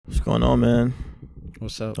going on, man?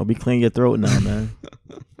 What's up? Don't be clearing your throat now, man.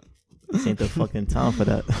 This ain't the fucking time for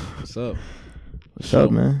that. What's up? What's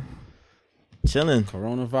up, man? Chilling.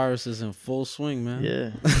 Coronavirus is in full swing, man.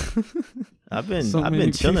 Yeah. I've been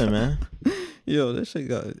many chilling, people. man. Yo, this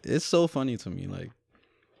shit it's so funny to me. Like,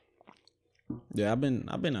 yeah, I've been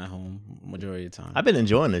at home majority of the time. I've been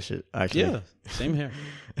enjoying this shit, actually. Yeah, same here.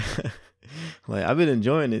 Like, I've been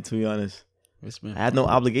enjoying it, to be honest. It's been I had no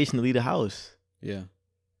obligation to leave the house. Yeah.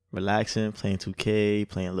 Relaxing, playing 2K,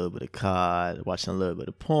 playing a little bit of COD, watching a little bit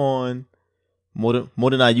of porn. More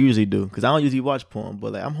than I usually do, because I don't usually watch porn,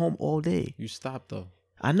 but like I'm home all day. You stopped though.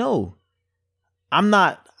 I know. I'm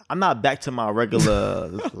not back to my regular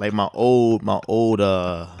like my old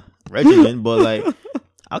regimen, but like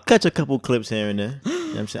I'll catch a couple clips here and there. You know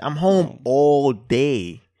what I'm saying? I'm home all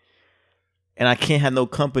day. And I can't have no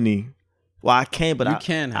company. Well, I can, but you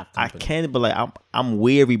can have I company. can, but like I'm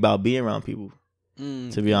weary about being around people.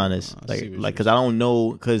 To be honest, like because I don't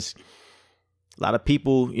know, because a lot of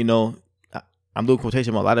people, you know, I'm doing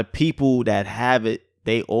quotation marks. A lot of people that have it,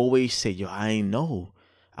 they always say, "Yo, I ain't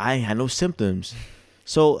had no symptoms."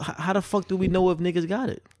 So how the fuck do we know if niggas got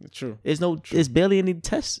it? True. There's barely any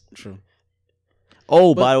tests. True.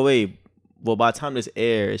 Oh, by the way, well, by the time this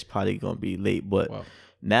air, it's probably gonna be late. But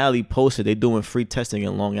Natalie posted they doing free testing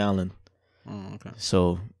in Long Island. Oh, okay.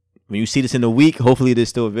 So when you see this in a week, hopefully it is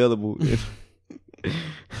still available.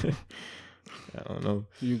 I don't know.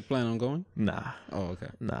 You plan on going? Nah. Oh, okay.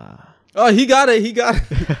 Nah. Oh, he got it.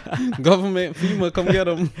 Government, FEMA, come get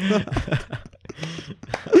him.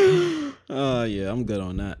 Yeah, I'm good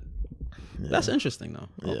on that. Yeah. That's interesting, though.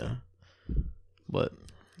 Okay. Yeah. But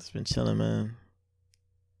it's been chilling, man.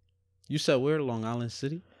 You said where? Long Island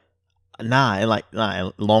City? In Long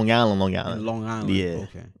Island. In Long Island. Yeah.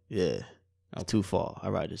 Okay. Yeah. It's too far. I'd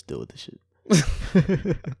rather just deal with this shit.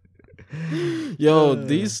 Yo,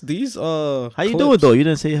 these how you doing though? You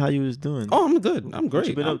didn't say how you was doing. Oh, I'm good. I'm great. What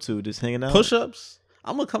you been up to? Just hanging out? Push-ups.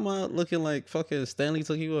 I'm gonna come out looking like fucking Stanley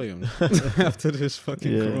Tookie Williams after this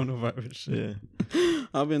fucking coronavirus shit. Yeah.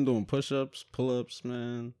 I've been doing push-ups, pull-ups,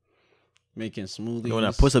 man. Making smoothies. Doing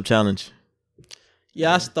that push-up challenge.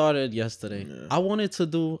 Yeah, I started yesterday. Yeah. I wanted to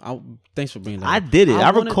do. Thanks for bringing that. I did it. I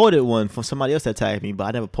recorded one for somebody else that tagged me, but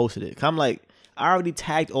I never posted it. I'm like, I already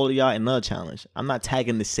tagged all of y'all in another challenge. I'm not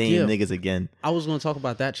tagging the same niggas again. I was gonna talk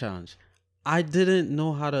about that challenge. I didn't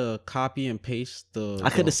know how to copy and paste I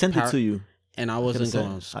could have sent it to you, and I wasn't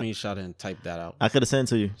gonna screenshot it and type that out. I could have sent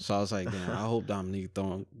it to you. So I was like, damn, I hope Dominique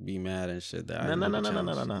don't be mad and shit. That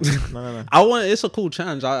No. I want. It's a cool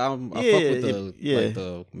challenge. I fuck with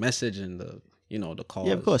the message and the cause.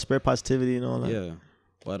 Yeah, of course, spread positivity and all that. Yeah,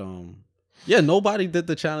 but nobody did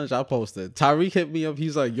the challenge I posted. Tyreek hit me up.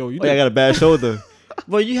 He's like, yo, I got a bad shoulder.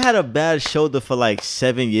 Bro, you had a bad shoulder for like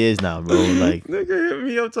 7 years now, bro. Like, nigga hit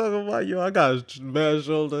me up talking about, yo, I got a bad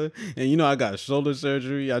shoulder. And I got shoulder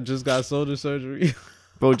surgery. I just got shoulder surgery.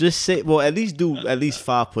 Bro, just say, at least do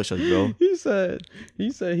 5 push-ups, bro. He said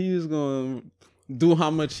he was going to do how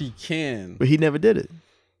much he can. But he never did it.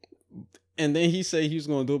 And then he said he was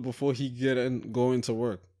going to do it before he go into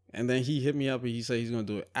work. And then he hit me up and he said he's gonna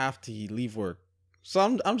do it after he leave work.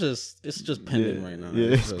 So it's just pending right now.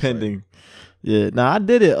 Yeah, it's pending. I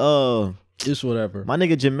did it. It's whatever. My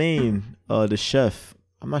nigga Jermaine, the chef.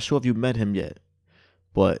 I'm not sure if you met him yet,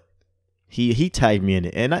 but he tagged me in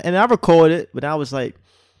it, and I recorded it. But I was like,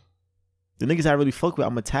 the niggas I really fuck with,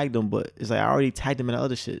 I'm gonna tag them. But it's like I already tagged them in the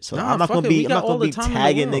other shit, so I'm not gonna be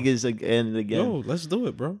tagging niggas again and again. Yo, let's do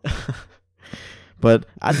it, bro. But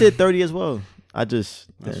I did 30 as well. I just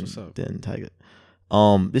didn't tag it.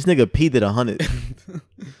 This nigga P did 100.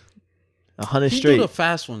 100 straight. He do the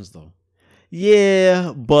fast ones though.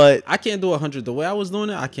 Yeah, but I can't do 100. The way I was doing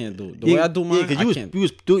it, I can't do it. The way I do mine, I can't. You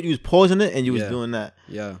was pausing it and you was doing that.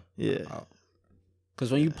 Yeah.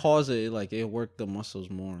 Because when you pause it, it worked the muscles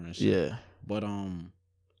more and shit. Yeah. But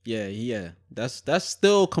yeah. That's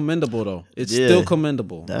still commendable though. It's still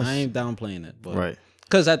commendable. I ain't downplaying it, but right.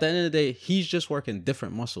 Because at the end of the day, he's just working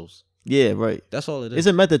different muscles. Yeah, right. That's all it is. It's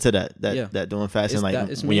a method to that doing fasting,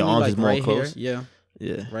 when your arms is more close. Yeah.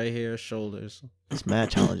 Right here, shoulders. It's mad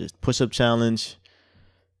challenges. Push-up challenge.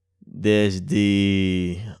 There's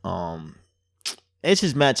the it's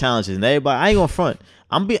just mad challenges, and everybody. I ain't gonna front.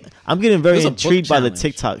 I'm getting very intrigued by the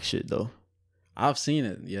TikTok shit though. I've seen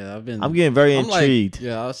it. Yeah, I'm getting very intrigued.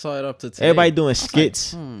 I saw it up to today. Everybody doing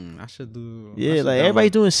skits. I should do. Yeah, everybody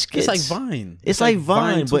doing skits. It's like Vine. It's like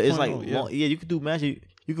Vine, but it's like you could do magic.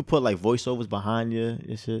 You could put voiceovers behind you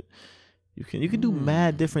and shit. You can do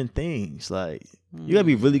mad different things. Like you gotta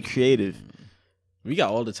be really creative. We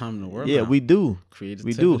got all the time in the world. Yeah, now. we do.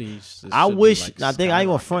 Creativity. We do. I wish. I think I ain't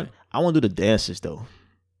gonna front. I want to do the dances though.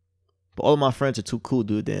 But all of my friends are too cool to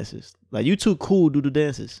do the dances. Like, you too cool to do the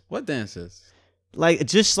dances. What dances? Like,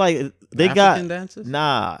 just like they African got dances?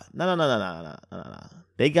 Nah.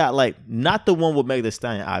 They got like not the one with Meg Thee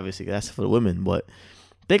Stallion, obviously. That's for the women, but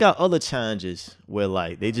they got other challenges where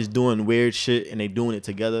like they just doing weird shit and they doing it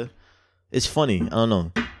together. It's funny. I don't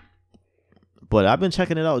know, but I've been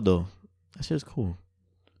checking it out though. That shit's cool.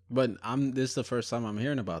 But this is the first time I'm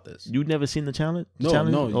hearing about this. You never seen the challenge?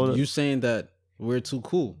 No. You saying that we're too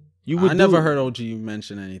cool. I never heard OG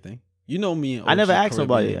mention anything. You know me and OG. I never asked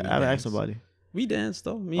nobody. I haven't asked nobody. We danced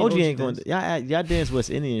though. Me OG ain't going. Y'all dance West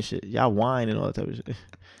Indian shit. Y'all whine and all that type of shit,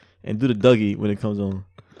 and do the Dougie when it comes on.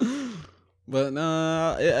 But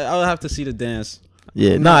I'll have to see the dance.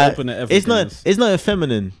 Yeah, it's not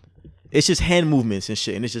feminine. It's just hand movements and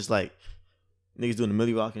shit, and it's just like niggas doing the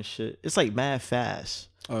Millie Rock and shit. It's like mad fast.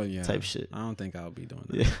 Oh yeah, type shit. I don't think I'll be doing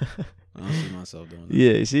that. Yeah. I don't see myself doing that.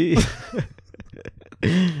 Yeah, see.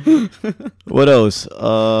 What else?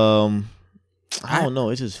 I don't know.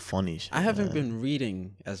 It's just funny shit. I haven't been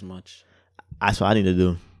reading as much. That's what I need to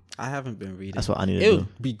do. I haven't been reading. That's what I need to do. It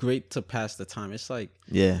would be great to pass the time. It's like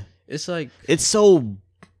it's so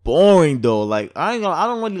boring though. Like I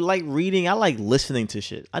don't really like reading. I like listening to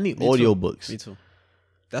shit. I need audiobooks. Me too.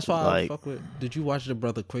 That's why I fuck with. Did you watch the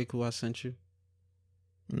Brother Quake who I sent you?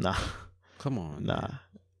 Nah. Come on. Nah. Man.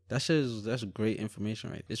 That's great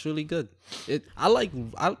information, right? It's really good.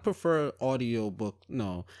 I prefer audiobook.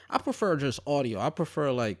 No, I prefer just audio. I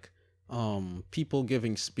prefer like people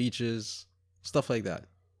giving speeches, stuff like that.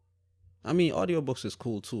 I mean, audiobooks is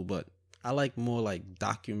cool too, but I like more like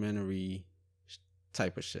documentary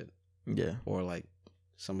type of shit. Yeah. Or like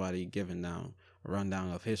somebody giving down a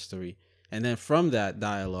rundown of history. And then from that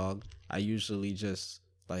dialogue, I usually just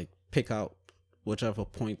like pick out whichever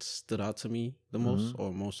points stood out to me the most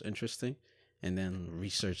or most interesting, and then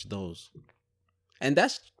research those. And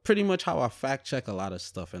that's pretty much how I fact check a lot of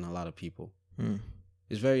stuff and a lot of people.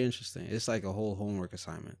 It's very interesting. It's like a whole homework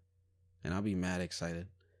assignment, and I'll be mad excited.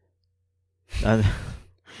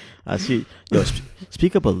 I see. Yo,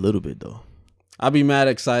 speak up a little bit though. I'll be mad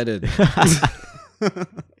excited.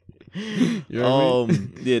 You know what I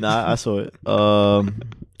mean? Yeah, I saw it. I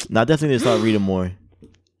definitely need to start reading more.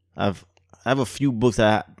 I have a few books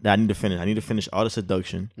that I need to finish. I need to finish Art of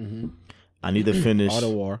Seduction. Mm-hmm. I need to finish Art of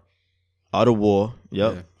War. Art of War.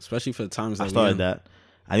 Yep. Yeah, especially for the times that I started that.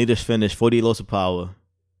 I need to finish 48 Laws of Power.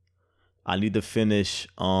 I need to finish.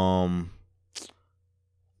 I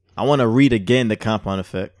want to read again The Compound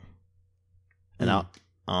Effect. And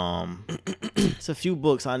it's a few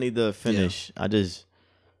books I need to finish. Yeah. I just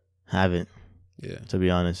haven't. Yeah. To be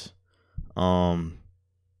honest. One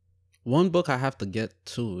book I have to get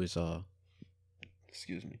to is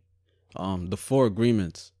excuse me. The Four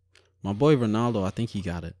Agreements. My boy Ronaldo, I think he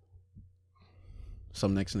got it.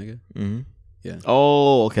 Some next nigga. Mm-hmm. Yeah.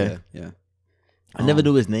 Oh, okay. Yeah. I never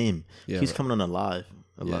knew his name. Yeah, he's coming on live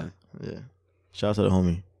a lot. Yeah. Shout out to the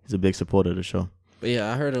homie. He's a big supporter of the show. But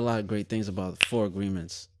yeah, I heard a lot of great things about Four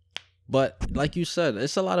Agreements. But like you said,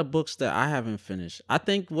 it's a lot of books that I haven't finished. I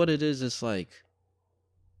think what it is like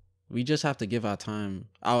we just have to give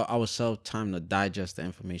ourselves time to digest the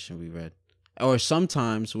information we read. Or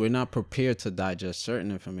sometimes we're not prepared to digest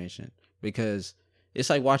certain information because it's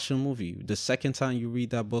like watching a movie. The second time you read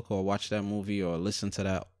that book or watch that movie or listen to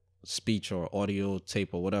that speech or audio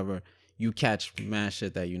tape or whatever, you catch mad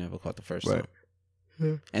shit that you never caught the first time.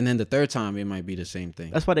 Yeah. And then the third time, it might be the same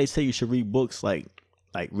thing. That's why they say you should read books like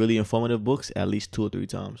really informative books at least 2 or 3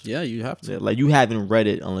 times. Yeah, you have to. Yeah, like you haven't read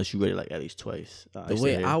it unless you read it like at least twice. The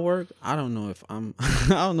way I work, I don't know if I'm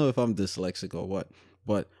dyslexic or what,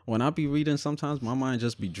 but when I be reading, sometimes my mind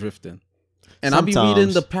just be drifting, and I'll be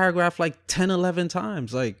reading the paragraph like 10, 11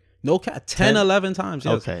 times, like no cat 10, 11 times.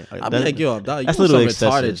 Yes. Okay, I'll be like, yo, that's a little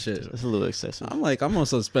retarded shit. That's a little excessive. I'm on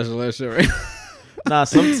some special ed shit right. Nah,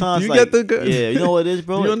 sometimes you get the good. Yeah, you know what it is,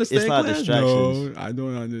 bro. Do you understand? It's not distractions. No, I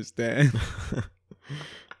don't understand.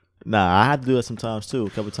 Nah, I had to do it sometimes too. A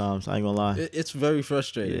couple times. I ain't gonna lie. It's very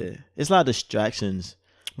frustrating. Yeah, it's a lot of distractions.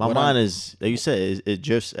 My mind is, like you said, it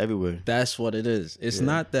drifts everywhere. That's what it is. It's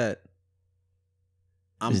not that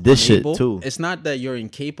I'm it's this unable. Shit too. It's not that you're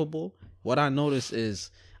incapable. What I notice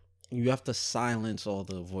is you have to silence all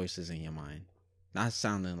the voices in your mind. Not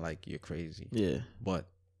sounding like you're crazy. Yeah. But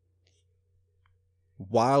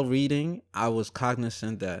while reading, I was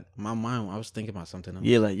cognizant that my mind, I was thinking about something else.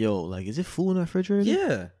 Yeah, like, yo, like, is it food in the refrigerator?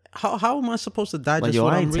 Yeah. How am I supposed to digest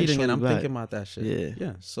what I'm reading and I'm thinking about that shit? Yeah.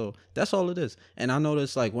 Yeah. So that's all it is. And I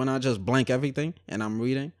notice like when I just blank everything and I'm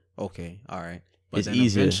reading, okay, all right. But it's then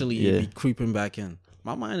easier. Eventually it be creeping back in.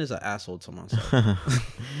 My mind is an asshole to myself.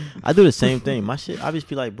 I do the same thing. My shit, I just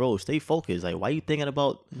be like, bro, stay focused. Like, why you thinking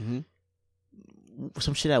about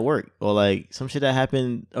some shit at work or like some shit that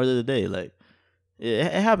happened earlier today. Like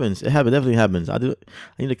it happens. It happens. Definitely happens. I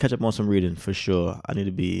need to catch up on some reading for sure. I need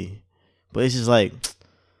to be, but it's just like.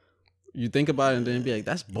 You think about it and then be like,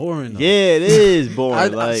 that's boring. Though. Yeah, it is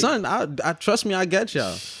boring. I trust me, I get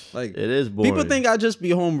y'all. Like it is boring. People think I just be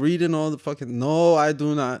home reading all the fucking. No, I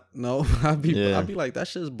do not. No, I be like, that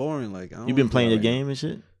shit's boring. Like you been playing your game and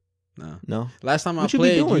shit. No. Last time I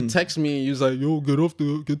played, you text me and you was like, "Yo,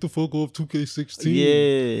 get the fuck off 2K16."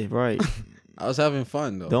 Yeah, right. I was having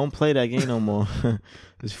fun though. Don't play that game no more.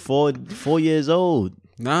 It's 4 years old.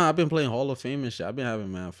 Nah, I've been playing Hall of Fame and shit. I've been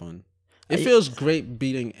having mad fun. It feels great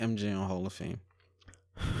beating MJ on Hall of Fame.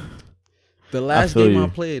 The last game I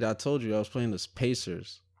played, I told you I was playing the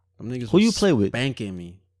Pacers. Them niggas who you play with? Banking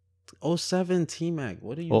me. 07 T-Mac.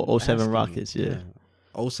 What are you? 07 Rockets, yeah.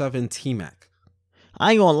 07 T-Mac.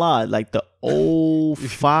 I ain't gonna lie, like the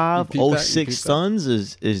 05, 06 Suns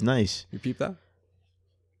is nice. You peep that?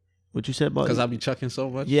 What you said about? Because I be chucking so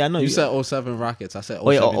much. Yeah, I know. You said 07 Rockets. I said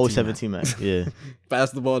 07 T-Mac. Yeah.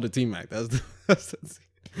 Pass the ball to T-Mac. That's the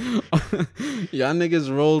y'all niggas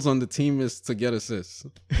roles on the team is to get assists.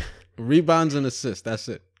 Rebounds and assists. That's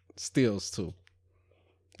it. Steals too.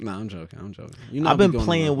 Nah, I'm joking. You know, I've been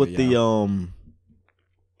playing with the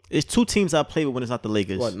it's 2 teams I play with when it's not the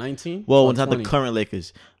Lakers. What, 19? Well, when it's not the current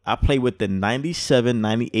Lakers. I play with the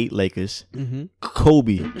 97-98 Lakers. Mm-hmm.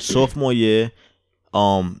 Kobe, sophomore year.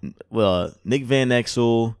 Nick Van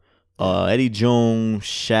Exel, Eddie Jones,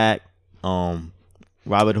 Shaq,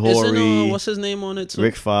 Robert Horry. What's his name on it too?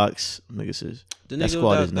 Rick Fox. Nigga says the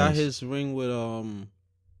nigga that got his ring with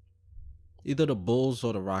either the Bulls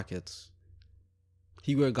or the Rockets.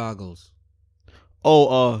 He wear goggles.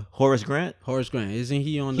 Oh, Horace Grant. Horace Grant, isn't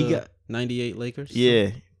he on the 98 Lakers? Yeah,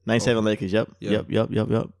 97 Lakers. Yep. Yeah. Yeah.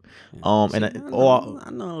 And I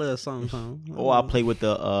know a little something. Or I play with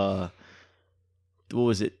the what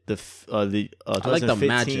was it? The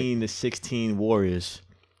 2015 to 16 Warriors.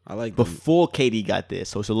 I like before KD got there,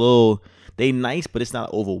 so it's a little they nice, but it's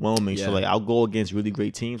not overwhelming. Yeah. So like I'll go against really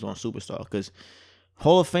great teams on Superstar because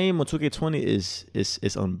Hall of Fame on 2K20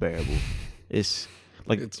 is unbearable. It's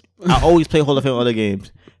like I always play Hall of Fame on other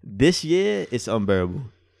games. This year it's unbearable.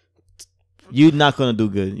 You're not gonna do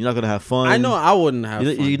good. You're not gonna have fun. I know I wouldn't have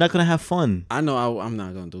fun. You're not gonna have fun. I know I'm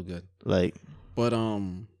not gonna do good. But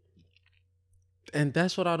and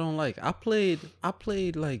that's what I don't like. I played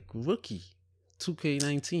like rookie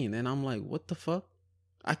 2K19 and I'm like, what the fuck?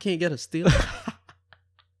 I can't get a steal.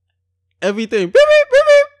 Everything. Beep, beep,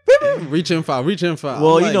 beep, beep. Reach in foul.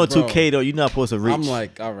 Well, you know 2K though, you're not supposed to reach. I'm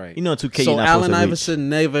like, all right. You know 2K, so you're not Allen supposed to Iverson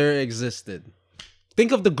never existed.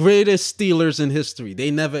 Think of the greatest stealers in history.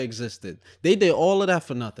 They never existed. They did all of that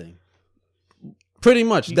for nothing. Pretty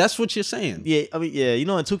much. That's what you're saying. Yeah, I mean, yeah. You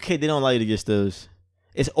know in 2K they don't allow you to get steals.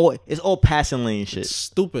 It's all passing lane shit. It's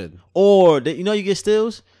stupid. Or you know you get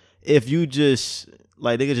steals if you just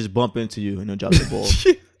like they could just bump into you and they'll drop the ball.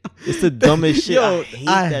 It's the dumbest shit. Yo,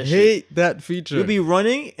 I hate that feature. You'll be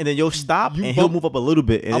running and then you'll stop and he'll move up a little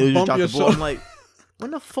bit and he'll just drop the ball. I'm like,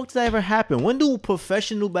 when the fuck does that ever happen? When do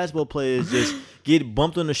professional basketball players just get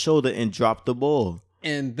bumped on the shoulder and drop the ball?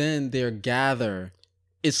 And then their gather,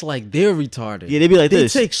 it's like they're retarded. Yeah, they be like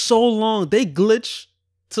this. They take so long. They glitch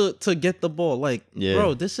to get the ball. Like,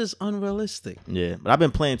 bro, this is unrealistic. Yeah, but I've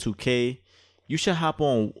been playing 2K. You should hop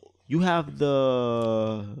on. You have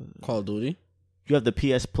the Call of Duty. You have the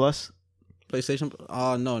PS Plus, PlayStation.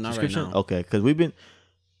 Oh no, not right now. Okay, because we've been.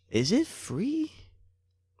 Is it free?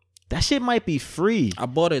 That shit might be free. I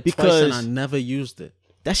bought it twice and I never used it.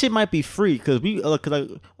 That shit might be free because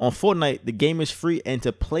on Fortnite the game is free and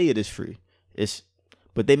to play it is free.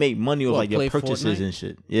 But they make money off like your purchases Fortnite? And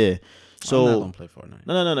shit. Yeah. So I'm not gonna play Fortnite.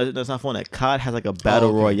 No, that's not Fortnite. COD has like a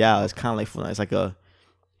battle royale. It's kind of like Fortnite. It's like a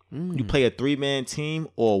you play a 3-man team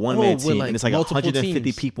or a 1-man team, like, and it's like 150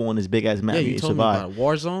 teams. People on this big ass map. Yeah, you told survive. Me about it.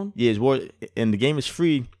 Warzone. Yeah, it's War, and the game is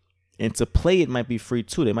free, and to play it might be free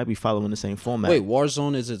too. They might be following the same format. Wait,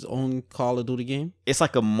 Warzone is its own Call of Duty game? It's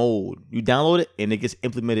like a mode. You download it and it gets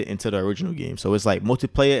implemented into the original game. So it's like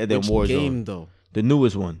multiplayer and then Warzone. Which game though? The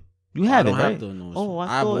newest one. You have it, right? I don't have the newest one.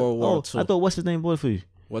 I have World War II. I thought what's his name bought it for you?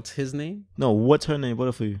 What's his name? No, what's her name bought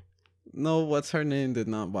it for you? No, what's her name did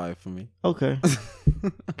not buy it for me. Okay.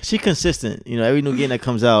 She consistent. You know, every new game that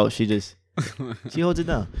comes out, she holds it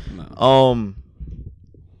down. No. Oh,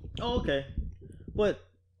 okay. But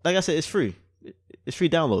like I said, it's free. It's free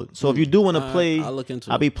download. So if you do want to play, I'll look into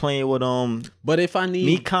it. I'll be playing with But if I need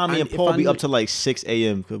me, Kami, and Paul be up to like 6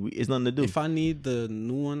 a.m. because it's nothing to do. If I need the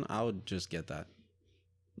new one, I would just get that.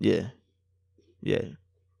 Yeah.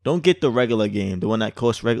 Don't get the regular game, the one that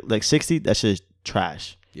costs like 60. That shit's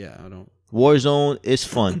trash. Yeah, I don't. Warzone is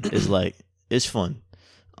fun. It's like It's fun.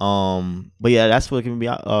 But yeah, that's what can be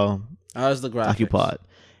how's the graphics? occupied.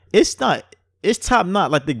 It's not. It's top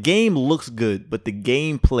notch. Like the game looks good, but the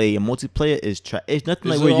gameplay and multiplayer is trash. It's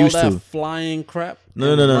nothing like we're used to. Flying crap.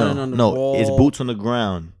 No. It's boots on the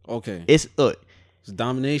ground. Okay. It's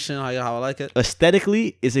domination. How I like it.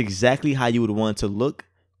 Aesthetically, it's exactly how you would want it to look,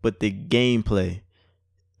 but the gameplay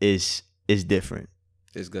is different.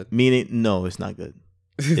 It's good. Meaning, no, it's not good.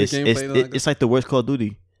 It's like the worst Call of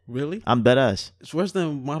Duty. Really? I'm dead ass. It's worse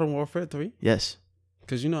than Modern Warfare 3? Yes.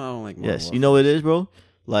 Because I don't like Modern Warfare. You know what it is, bro?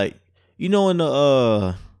 Like, in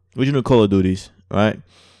the original Call of Duties, right?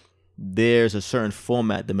 There's a certain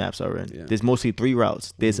format the maps are in. Yeah. There's mostly 3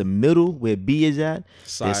 routes. There's a middle where B is at.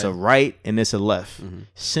 Side. There's a right and there's a left. Mm-hmm.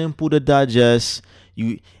 Simple to digest.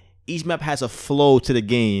 Each map has a flow to the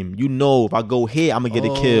game. If I go here, I'm gonna get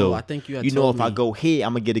a kill. I think if I go here,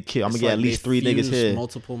 I'm gonna get a kill. I'm gonna get at least 3 niggas here.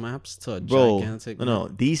 Multiple maps to a gigantic. No.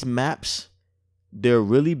 These maps, they're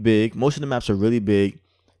really big. Most of the maps are really big,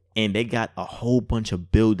 and they got a whole bunch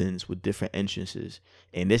of buildings with different entrances.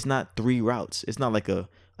 And it's not 3 routes. It's not like a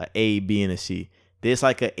A, B, and a C. There's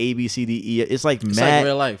like a A, B, C, D, E. It's like like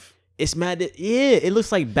real life. It's mad. It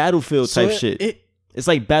looks like Battlefield type shit. It's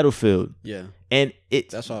like Battlefield. Yeah. And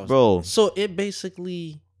that's what I was bro. So it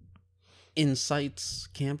basically incites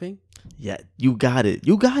camping? Yeah, you got it.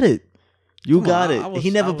 He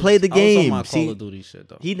never played the game. I was on my Call of Duty shit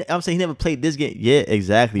though. I'm saying he never played this game. Yeah,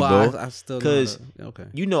 exactly, bro. I still because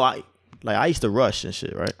I used to rush and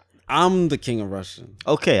shit, right? I'm the king of rushing.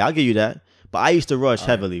 Okay, I'll give you that. But I used to rush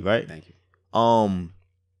heavily, right? Thank you.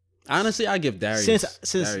 Honestly, I give Darius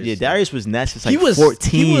Darius was nasty since like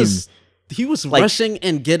 14. He was like, rushing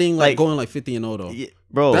and getting going like 50 and 0 yeah,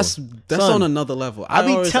 bro. That's on another level. I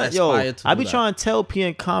be trying to tell P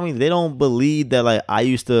and Kami they don't believe that like I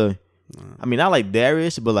used to. I mean, not like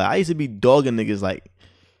Darius, but like I used to be dogging niggas like.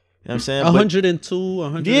 You know what I'm saying? 102,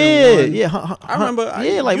 101. Yeah. I remember.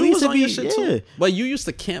 Like we used to be. Your shit too. But you used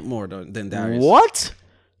to camp more than Darius. What?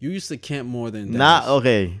 You used to camp more than Darius. Not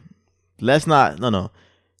okay. Let's not. No.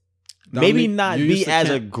 Maybe not be as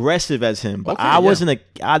aggressive as him, but I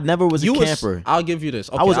never was a camper. I'll give you this.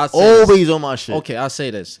 Okay, I was always on my shit. Okay, I'll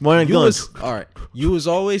say this. More than guns. All right. You was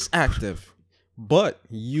always active, but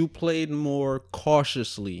you played more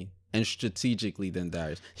cautiously and strategically than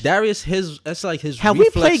Darius. That's like his Have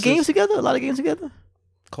reflexes. We played games together? A lot of games together?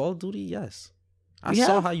 Call of Duty, yes. I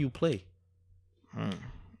saw how you play.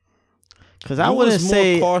 Because I wouldn't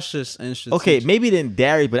say more cautious and strategic. Okay, maybe than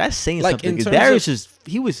Darius, but that's saying something. Because Darius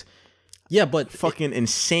he was... Yeah, but fucking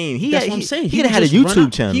insane. That's what I'm saying. He had a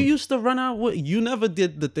YouTube channel. He used to run out. You never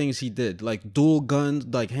did the things he did, like dual guns,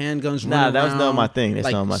 like handguns. Nah, that was not my thing. That's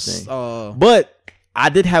not my thing. But I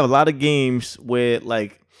did have a lot of games where,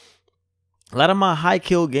 like, a lot of my high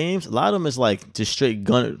kill games, a lot of them is like just straight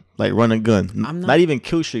gun, like run and gun. Not even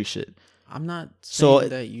kill streak shit. I'm not saying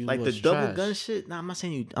that you like was the double trash. gun shit. Nah, I'm not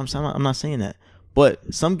saying you. I'm not saying that.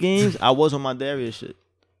 But some games I was on my Darius shit.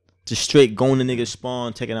 Just straight going to niggas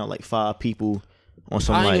spawn, taking out like 5 people on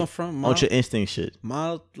some on your instinct shit.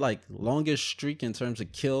 My like longest streak in terms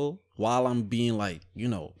of kill while I'm being like,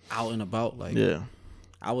 out and about, like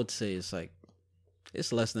I would say it's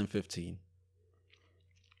less than 15.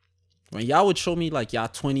 When y'all would show me like y'all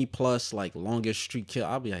 20 plus like longest streak kill,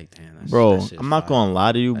 I'll be like, damn, bro. I'm not gonna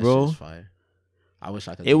lie to you, bro. Fire. I wish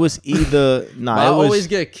I could. It was either I always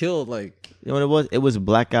get killed. Like you know what it was? It was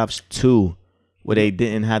Black Ops 2. Where they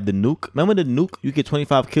didn't have the nuke. Remember the nuke? You get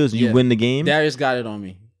 25 kills and you win the game. Darius got it on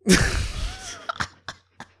me.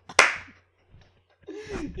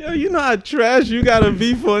 Yo, you know how trash you gotta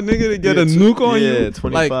be for a nigga to get a nuke on you? Yeah,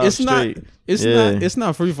 25 like it's straight. It's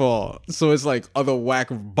not free for all. So it's like other whack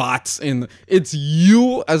bots and it's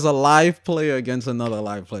you as a live player against another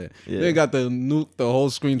live player. Yeah. They got the nuke, the whole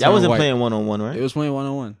screen. That wasn't playing 1-on-1, right? It was playing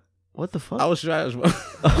 1-on-1. What the fuck? I was trash, bro.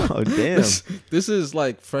 Oh, damn. This is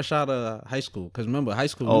like fresh out of high school. Because remember, high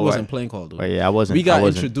school, we wasn't playing Call of Duty. Right, yeah, I wasn't. We got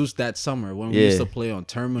introduced that summer when we used to play on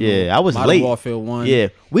Terminal. Yeah, I was Modern late. Warfare 1. Yeah,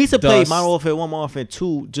 we used to play Modern Warfare 1, Modern Warfare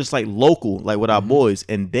 2, just like local, like with our boys.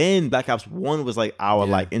 And then Black Ops 1 was like our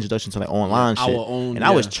like introduction to like online shit. Our own, and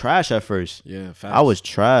I was trash at first. Yeah, facts. I was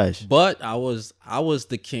trash. But I was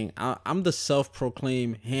the king. I'm the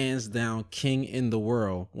self-proclaimed, hands down king in the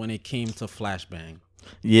world when it came to flashbang.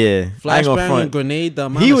 Yeah, flashbang and grenade.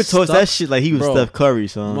 He would toss that shit like he was Steph Curry.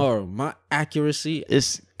 So bro, my accuracy,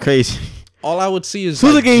 it's crazy. All I would see is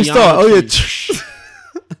soon the game start. Oh yeah,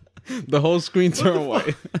 the whole screen turn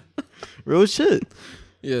white. Real shit.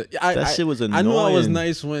 Yeah, that shit was annoying. I knew I was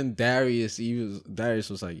nice when Darius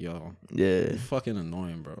was like, "Yo, yeah, you're fucking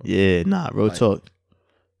annoying, bro." Yeah, nah, real talk.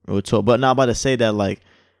 But now I'm about to say that like,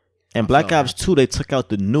 in Black Ops 2 they took out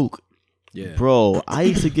the nuke. Yeah, bro. I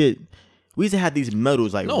used to get. We used to have these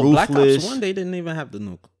medals like Ruthless. Black Ops 1, they didn't even have the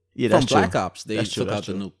nuke. Yeah, that's From Black true. Ops, they took out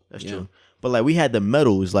the nuke. That's true. But like we had the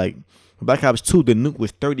medals. Like Black Ops 2, the nuke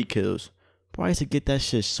was 30 kills. Bro, I used to get that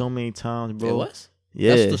shit so many times, bro. It was?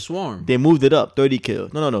 Yeah. That's the Swarm. They moved it up, 30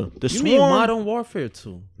 kills. No. The You Swarm. mean Modern Warfare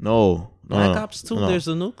 2? No. Black Ops 2, there's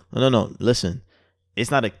a nuke? No. Listen, it's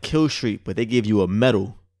not a kill streak, but they give you a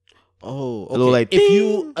medal. Oh, okay. Like, if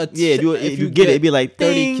you get it, it'd be like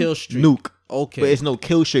 30 kill streak. Nuke. Okay. But it's no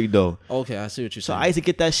kill streak though. Okay, I see what you're saying. So I used to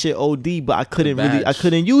get that shit OD, but I couldn't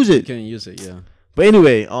use it. You couldn't use it, yeah. But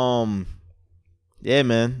anyway, yeah,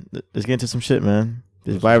 man. Let's get into some shit, man.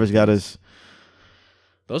 This virus got us.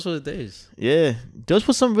 Those were the days. Yeah. Those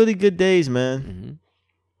were some really good days, man. Mm-hmm.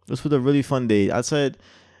 Those were the really fun days. I said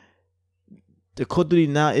the Call of Duty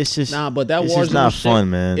now, it's just but that it's Warzone just not shit, fun,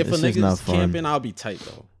 man. If it's a just nigga's not fun. camping, I'll be tight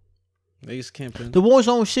though. Niggas camping. The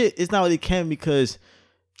Warzone shit is not really camping because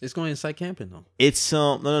it's going inside camping though. It's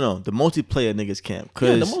no. The multiplayer niggas camp.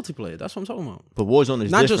 Yeah, the multiplayer. That's what I'm talking about. But Warzone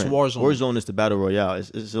is not different. just Warzone. Warzone is the battle royale.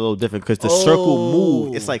 It's a little different because the circle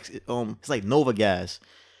move. It's like Nova Gas,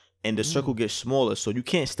 and the circle gets smaller, so you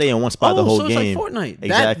can't stay in one spot the whole so game. It's like Fortnite.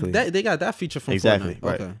 Exactly. They got that feature from Fortnite.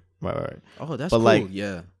 Right. Okay. Right. Oh, that's cool.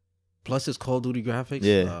 Yeah. Plus, it's Call of Duty graphics.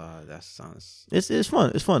 Yeah. That sounds. It's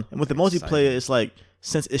fun. It's fun. And with the multiplayer, it's like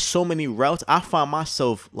since it's so many routes, I find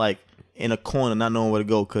myself like in a corner, not knowing where to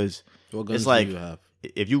go because it's like do you have?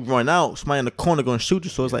 If you run out, somebody in the corner gonna shoot you.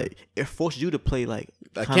 So it's like it forces you to play like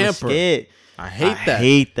a camper. Scared. I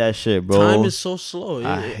hate that shit, bro. Time is so slow.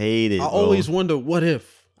 I hate it. I always wonder what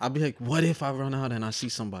if. I'll be like, what if I run out and I see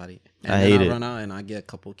somebody? And I hate I it. run out and I get a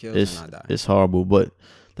couple kills and I die. It's horrible. But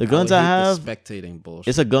the guns I have, the spectating bullshit.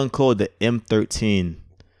 It's a gun called the M13.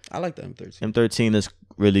 I like the M13. M13 is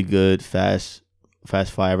really good, fast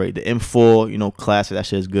fire rate. The M4, classic. That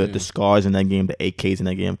shit is good. Yeah. The scars in that game, the AKs in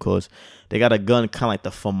that game, of course. They got a gun kind of like the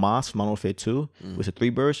FAMAS, Modern Warfare 2, with a 3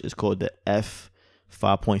 burst. It's called the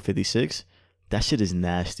F5.56. That shit is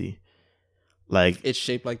nasty. Like it's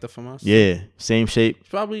shaped like the FAMAS. Yeah, same shape. It's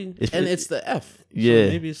probably it's the F. Yeah, so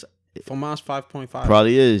maybe it's FAMAS 5.5.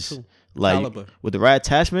 Probably is. Too. Like Caliber. With the right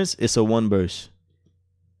attachments, it's a 1 burst.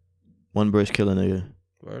 1 burst killing nigga.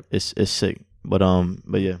 Word. It's sick. But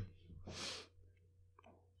yeah.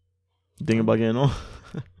 Thinking about getting on.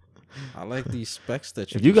 I like these specs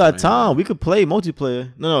that you. If you got time, we could play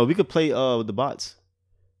multiplayer. No, we could play with the bots.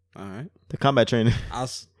 All right. The combat training.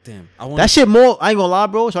 That shit more. I ain't gonna lie,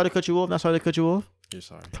 bro. Sorry to cut you off. Not sorry to cut you off. You're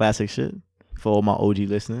sorry. Classic shit for all my OG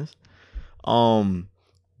listeners. Playing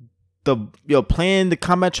the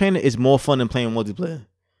combat trainer is more fun than playing multiplayer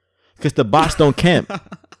because the bots don't camp.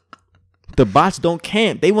 The bots don't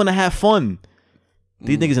camp. They want to have fun.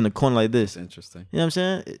 These niggas in the corner like this. That's interesting. You know what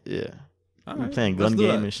I'm saying? Yeah. I'm playing gun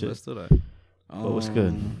game and shit. Let's do that. But what's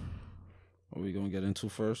good? What are we gonna get into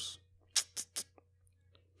first?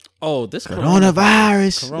 Oh, this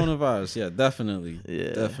coronavirus. Yeah, definitely.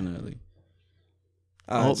 Yeah, definitely.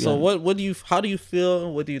 So how do you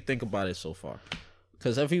feel? What do you think about it so far?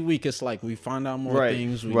 Because every week it's like we find out more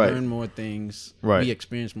things, we learn more things, we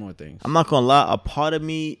experience more things. I'm not gonna lie. A part of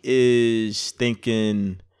me is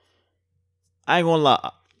thinking. I ain't gonna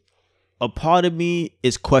lie. A part of me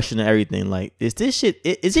is questioning everything. Like, is this shit?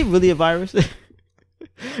 Is it really a virus? You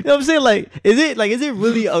know what I'm saying? Like, is it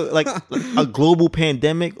really a global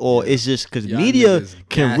pandemic, or it's just because media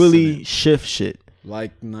can really shift shit?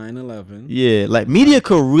 Like 9/11. Yeah, like media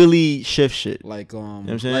could really shift shit. Like you know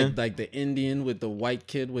what I'm saying? like the Indian with the white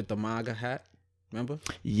kid with the MAGA hat. Remember?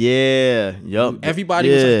 Yeah. Yup.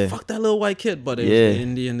 Everybody was like, "Fuck that little white kid," but it was the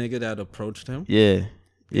Indian nigga that approached him. Yeah.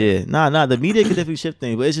 Nah. The media could definitely shift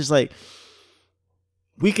things, but it's just like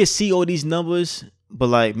we could see all these numbers. But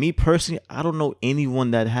like me personally, I don't know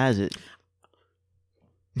anyone that has it.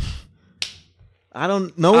 I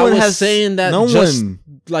don't. No one has saying that. No one.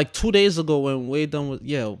 Like 2 days ago when Wade done with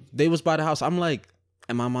they was by the house. I'm like,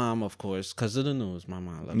 and my mom, of course, because of the news. My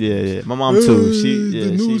mom. Yeah. My mom too.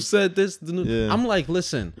 The news said this. The news. Yeah. I'm like,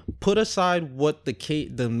 listen. Put aside what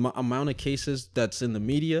the amount of cases that's in the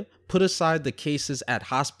media. Put aside the cases at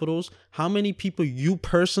hospitals. How many people you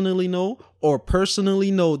personally know or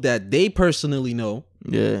personally know that they personally know?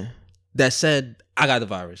 Yeah. That said, I got the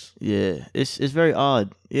virus. Yeah, it's very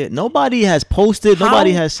odd. Yeah, nobody has posted.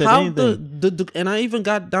 Nobody has said anything. And I even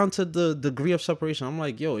got down to the degree of separation. I'm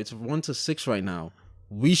like, yo, it's 1 to 6 right now.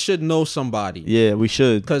 We should know somebody. Yeah, we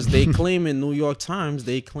should. Because they claim in New York Times,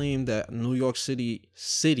 they claim that New York City.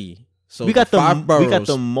 So we got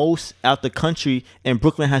the most out the country, and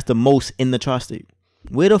Brooklyn has the most in the tri-state.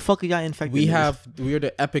 Where the fuck are y'all infected? We're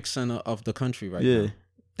the epicenter of the country right now.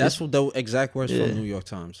 That's what the exact words from New York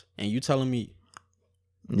Times. And you telling me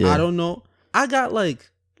I don't know. I got like,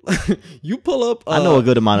 you pull up. I know a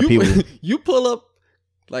good amount of people. You pull up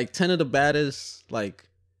like 10 of the baddest like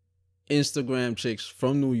Instagram chicks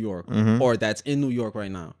from New York, or that's in New York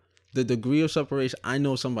right now. The degree of separation, I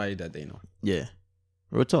know somebody that they know. Yeah,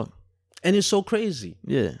 real talk. And it's so crazy.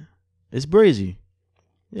 Yeah, it's brazy.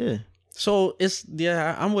 Yeah. So it's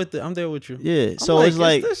I'm with it. I'm there with you. Yeah. So it's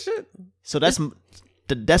like this shit? So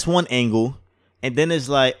that's one angle. And then it's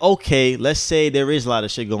like, okay, let's say there is a lot of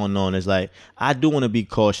shit going on. It's like, I do want to be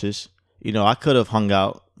cautious. You know, I could have hung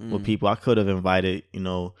out with people. I could have invited, you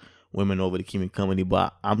know, women over to keep me company,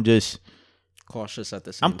 but I'm just cautious at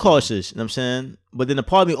the same time. I'm cautious, you know what I'm saying? But then the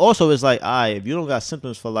part of me also is like, if you don't got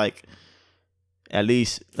symptoms for like, at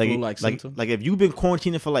least, like if you've been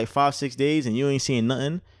quarantining for like 5-6 days and you ain't seeing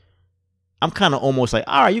nothing, I'm kind of almost like,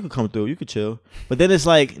 all right, you could come through, you could chill. But then it's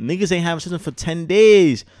like, niggas ain't having symptoms for 10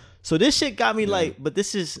 days. So this shit got me like, but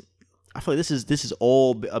I feel like this is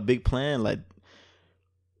all a big plan. Like,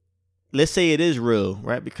 let's say it is real,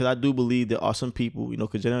 right? Because I do believe there are some people, you know,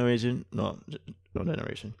 because no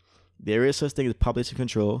generation. There is such thing as population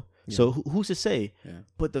control. Yeah. So who's to say? Yeah.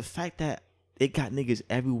 But the fact that it got niggas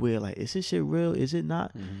everywhere, like, is this shit real? Is it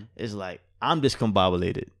not? It's like, I'm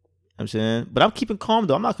discombobulated. I'm saying, but I'm keeping calm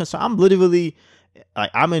though. I'm not concerned. I'm literally,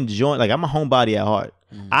 like, I'm enjoying, like, I'm a homebody at heart.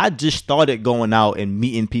 I just started going out and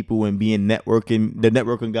meeting people and being the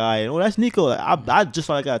networking guy. And that's Nico. Like, I just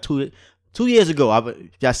started got 2 years ago.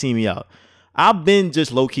 Y'all seen me out. I've been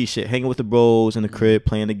just low key shit, hanging with the bros in the crib,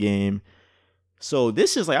 playing the game. So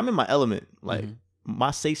this is like, I'm in my element, like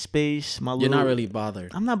my safe space. You're not really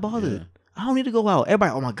bothered. I'm not bothered. Yeah. I don't need to go out.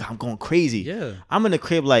 Everybody, oh my God, I'm going crazy. Yeah, I'm in the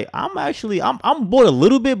crib. Like, I'm bored a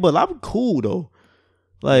little bit, but I'm cool though.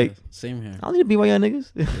 Like, same here. I don't need to be with y'all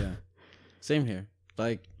niggas. Yeah, same here.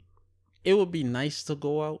 Like, it would be nice to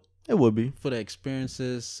go out. It would be. For the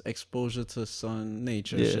experiences, exposure to sun,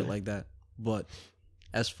 nature, shit like that. But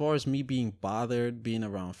as far as me being bothered, being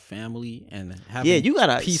around family and having you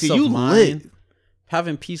gotta peace of mind,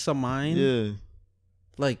 having peace of mind.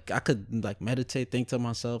 Like, I could like meditate, think to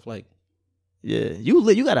myself, like,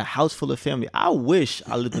 you got a house full of family. I wish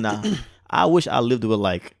I lived with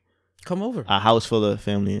like, come over, a house full of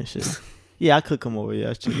family and shit. Yeah, I could come over. Yeah,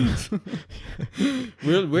 that's true.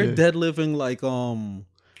 We're dead living like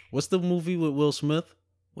what's the movie with Will Smith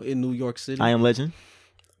in New York City? I Am Legend.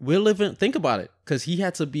 We're living. Think about it, because he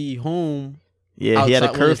had to be home. Yeah, he had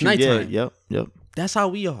a curfew. Yeah, yep. That's how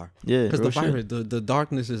we are. Yeah, because the virus, the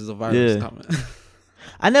darkness is the virus coming.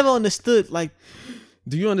 I never understood, like,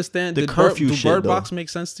 do you understand the curfew shit? Bird Box make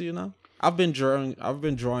sense to you now? I've been drawing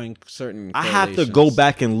certain. I have to go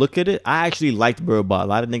back and look at it. I actually liked Bird Box. A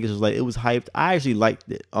lot of niggas was like, it was hyped. I actually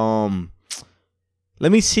liked it.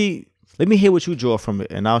 Let me see. Let me hear what you draw from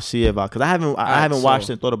it, and I'll see if because I haven't watched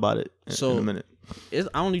it and thought about it in a minute.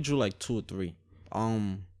 I only drew like 2 or 3.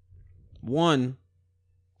 One,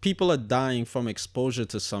 people are dying from exposure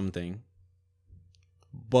to something,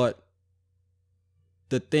 but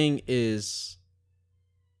the thing is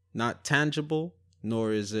not tangible,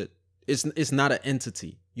 nor is it. It's not an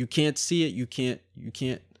entity. You can't see it. You can't.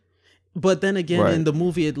 But then again, in the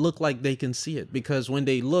movie, it looked like they can see it, because when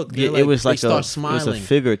they look, it was like they start smiling. It was a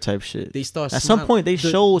figure type shit. They start at some point. They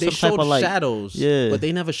showed some type of like shadows, but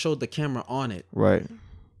they never showed the camera on it. Right.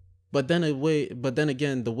 But then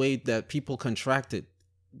again, the way that people contracted,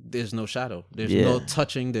 there's no shadow. There's no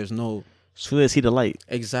touching. There's no. So they see the light.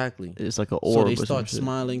 Exactly. It's like an orb. So they start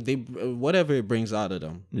smiling. They whatever it brings out of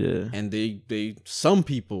them. Yeah. And they some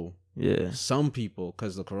people. Yeah. Some people,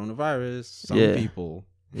 because the coronavirus. Some people.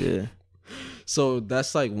 Yeah. So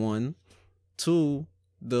that's like 1. 2,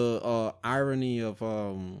 the irony of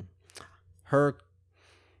her.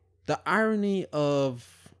 The irony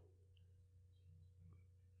of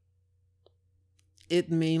it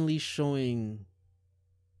mainly showing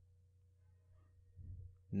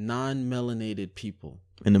non-melanated people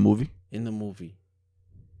in the movie.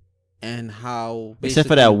 And how, except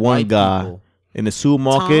for that one guy in the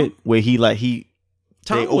supermarket where they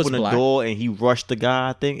opened the door and he rushed the guy.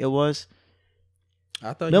 I think it was.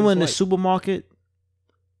 I thought. Remember in the supermarket?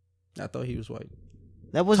 I thought he was white.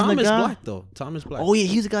 That wasn't the guy. Tom is black though. Tom is black. Oh yeah,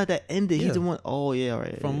 he's the guy that ended. Yeah. He's the one. Oh yeah, all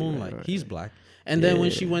right. From Moonlight, right. He's black. And then when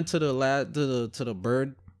she went to the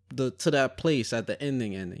to that place at the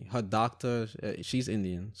ending, her doctor, she's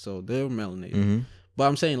Indian, so they're melanated. Mm-hmm. But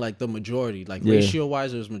I'm saying like the majority, like ratio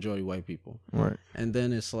wise, there's majority white people. Right. And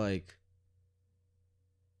then it's like,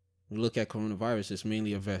 look at coronavirus, it's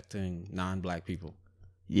mainly affecting non-black people.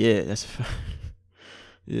 Yeah, that's a fact.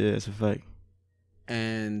 Yeah, that's a fact.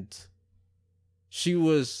 And she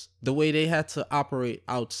was, the way they had to operate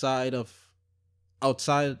outside of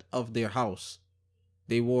their house.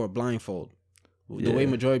 they wore a blindfold. The way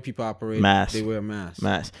majority of people operate, they wear a mask.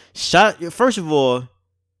 First of all,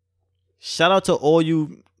 shout out to all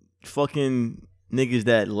you fucking niggas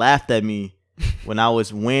that laughed at me when I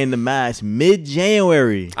was wearing the mask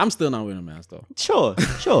mid-January. I'm still not wearing a mask though.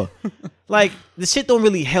 Sure. Like, the shit don't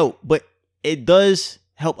really help, but it does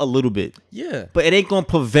help a little bit. Yeah. But it ain't gonna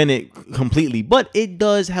prevent it completely. But it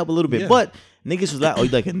does help a little bit. Yeah. But niggas was like, oh, you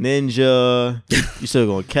like a ninja. You still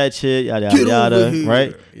gonna catch it, yada, yada, yada,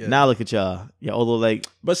 right? Yeah. Now look at y'all. Yeah, although like...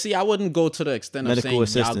 But see, I wouldn't go to the extent of saying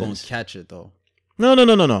y'all gonna catch it, though. No.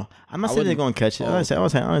 I'm not saying they're gonna catch it. I'm not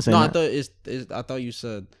saying that. I thought you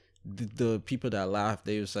said the people that laughed,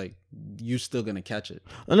 they was like, you still gonna catch it.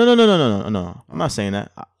 No. I'm not saying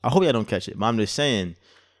that. I hope y'all don't catch it. But I'm just saying...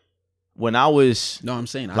 When I was... No, I'm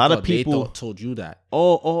saying a lot of people told you that.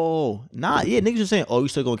 Oh. Nah, yeah, niggas were saying, oh, you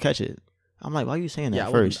still gonna catch it. I'm like, why are you saying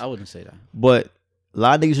that first? I wouldn't say that. But a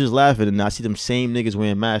lot of niggas was laughing, and I see them same niggas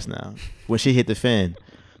wearing masks now when shit hit the fan.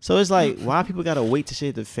 So it's like, why people gotta wait to shit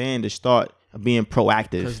hit the fan to start being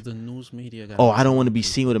proactive? Because the news media gotta... Oh, I don't want to be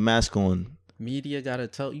seen with a mask on. Media gotta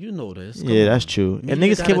tell... You know this. Yeah, that's true. Media and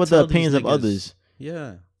niggas care about the opinions of others.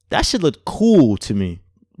 Yeah. That shit look cool to me.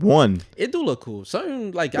 One. It do look cool.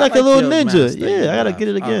 Something like a little ninja. Yeah, I gotta get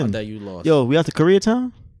it again. That you lost. Yo, we out to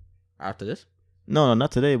Koreatown? After this? No,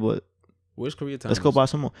 not today, but... Where's Koreatown? Let's go buy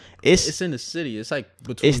some more. It's in the city. It's like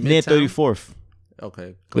between It's near 34th.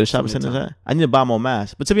 Okay. Where the shopping center's at. I need to buy more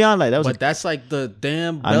masks. But to be honest, like, that was... But that's like the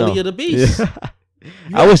damn belly of the beast. Yeah.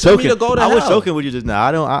 I was joking. I was joking with you just now.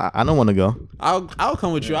 I don't want to go. I'll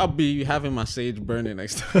come with you. I'll be having my sage burning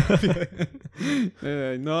next time.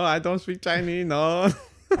 No, I don't speak Chinese. No.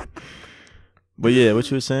 But yeah, what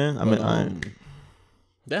you were saying?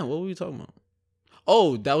 Damn, what were we talking about?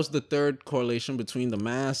 Oh, that was the third correlation between the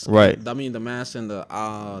mask. Right. I mean, the mask and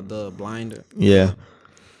the blind. Yeah.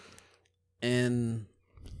 And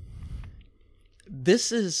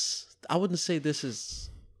this is... I wouldn't say this is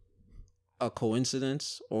a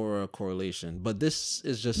coincidence or a correlation, but this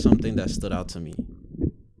is just something that stood out to me.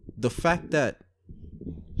 The fact that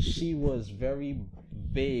she was very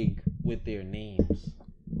vague with their names.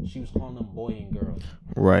 She was calling them boy and girl.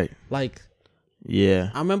 Right. Like, yeah.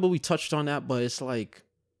 I remember we touched on that, but it's like,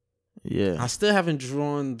 yeah. I still haven't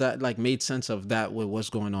drawn that, like, made sense of that with what's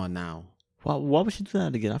going on now. Why would she do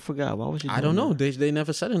that again? I forgot. Why was she doing I don't know. that? They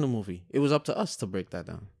never said in the movie. It was up to us to break that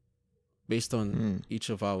down. Based on each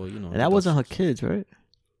of our, And that wasn't her kids, right?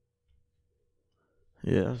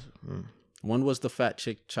 Yeah. One was the fat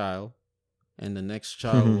chick child, and the next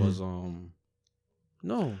child was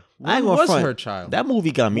no, one was her child. That movie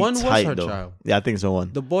got me one tight, was her though. Child. Yeah, I think so.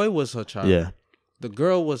 One. The boy was her child. Yeah. The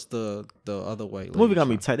girl was the other way. The movie got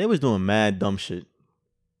me tight. They was doing mad dumb shit.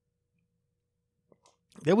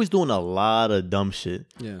 They was doing a lot of dumb shit.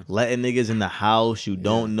 Yeah. Letting niggas in the house you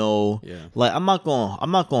don't know. Yeah. Like, I'm not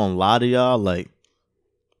gonna lie to y'all. Like,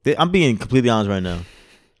 I'm being completely honest right now.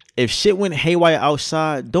 If shit went haywire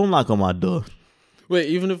outside, don't knock on my door. Wait,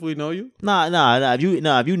 even if we know you? Nah. If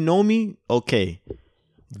you know me, okay.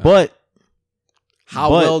 But how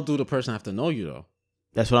well do the person have to know you though?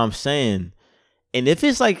 That's what I'm saying. And if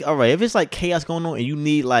it's like, all right, if it's like chaos going on and you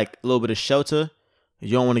need like a little bit of shelter,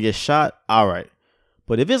 you don't want to get shot, all right.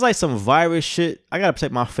 But if it's like some virus shit, I gotta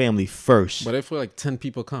protect my family first. But if like 10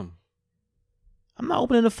 people come, I'm not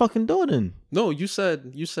opening the fucking door then. No, you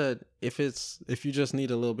said if you just need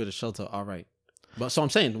a little bit of shelter, all right. But so I'm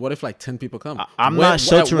saying, what if like 10 people come? I'm not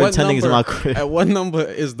sheltering 10 niggas in my crib. At what number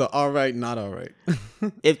is the all right, not all right?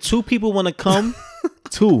 If 2 people want to come,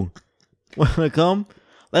 2 want to come.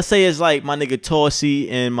 Let's say it's like my nigga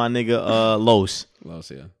Torsi and my nigga Los.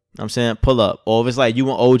 Los, yeah. I'm saying pull up. Or if it's like you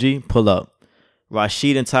and OG, pull up.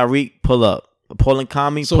 Rashid and Tariq, pull up. Paul and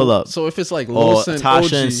Kami, pull up. So if it's like Los and Tasha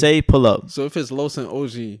OG, and Say, pull up. So if it's Los and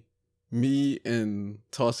OG, me and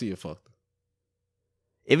Tossie are fucked.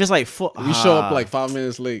 If it's like we show up like 5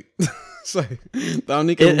 minutes late. It's like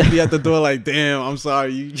Dominica will be at the door like, damn, I'm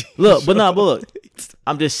sorry. Look,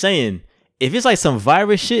 I'm just saying, if it's like some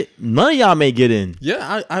virus shit, none of y'all may get in.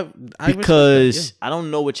 Yeah, I because I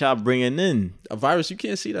don't know what y'all bringing in. A virus, you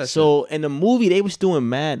can't see that. So in the movie, they was doing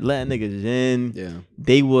mad letting niggas in. Yeah,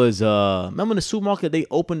 they was remember in the supermarket they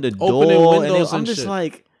opened the door and I'm just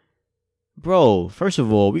like, bro. First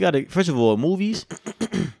of all, movies.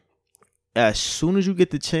 As soon as you get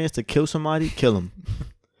the chance to kill somebody, kill him.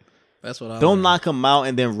 That's what I don't knock him out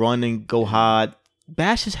and then run and go hide.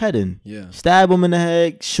 Bash his head in. Yeah. Stab him in the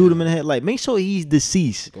head. Shoot him in the head. Like, make sure he's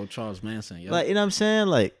deceased. Go Charles Manson. Yep. Like, you know what I'm saying?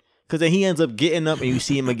 Like, because then he ends up getting up and you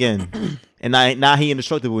see him again. And now he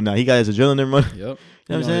indestructible now. He got his adrenaline running. Yep. You know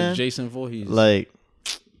what I'm saying? Jason Voorhees. Like,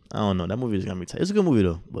 I don't know. That movie is gonna be tight. It's a good movie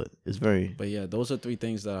though, but it's very. But yeah, those are 3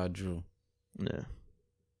 things that I drew. Yeah.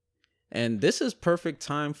 And this is perfect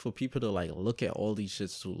time for people to like look at all these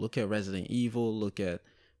shits too. Look at Resident Evil. Look at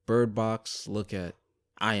Bird Box. Look at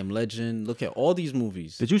I Am Legend. Look at all these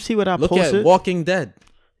movies. Did you see what I posted? Look at Walking Dead.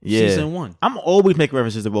 Yeah. Season 1. I'm always making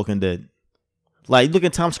references to Walking Dead. Like, look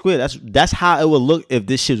at Times Square. That's how it would look if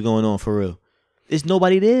this shit's going on for real. There's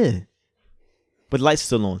nobody there. But lights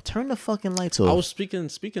still on. Turn the fucking lights off. I was speaking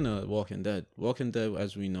of Walking Dead. Walking Dead,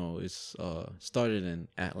 as we know, is started in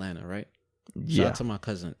Atlanta, right? Yeah. Shout out to my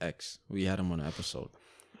cousin X. We had him on an episode.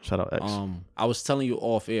 Shout out X. I was telling you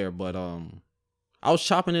off air, but I was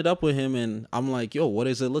chopping it up with him, and I'm like, yo, what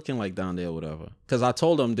is it looking like down there, or whatever? Because I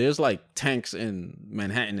told him there's like tanks in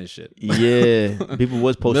Manhattan and shit. Yeah, people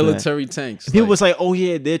was posting military tanks. People was like, oh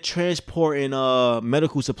yeah, they're transporting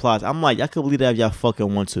medical supplies. I'm like, y'all can believe that if y'all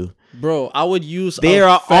fucking want to. Bro, I would use there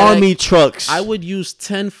are army trucks. I would use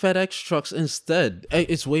 10 FedEx trucks instead.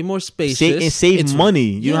 It's way more spacious. And save money.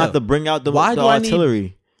 You don't have to bring out the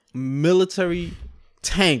artillery. Military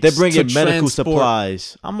tanks. They're bringing medical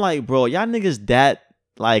supplies. I'm like, bro, y'all niggas that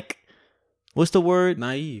like, what's the word?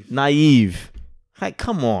 Naive. Like,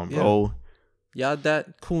 come on, bro. Y'all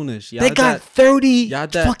that coonish. They got 30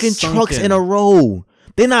 fucking trucks in a row.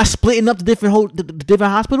 They're not splitting up the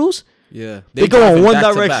different hospitals. Yeah, they go in one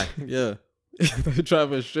direction. Yeah, they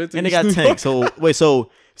driving straight to and they got tanks. So wait,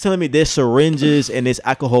 so telling me there's syringes and there's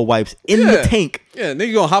alcohol wipes in the tank. Yeah,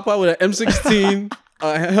 nigga gonna hop out with an M16,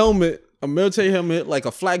 a helmet, a military helmet, like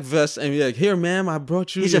a flak vest, and be like, "Here, ma'am, I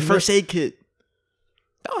brought you." He's your first aid kit.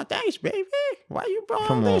 Oh, thanks, baby. Why you brought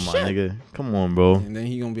Come on, my nigga. Come on, bro. And then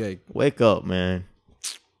he gonna be like, "Wake up, man.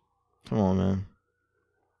 Come on, man.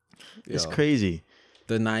 It's crazy.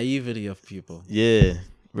 The naivety of people." Yeah.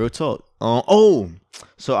 Real talk.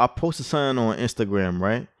 So I posted something on Instagram,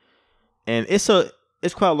 right? And it's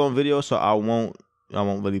quite a long video, so I won't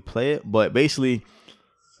really play it. But basically,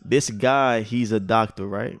 this guy, he's a doctor,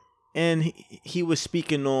 right? And he was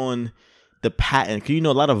speaking on the patent. 'Cause you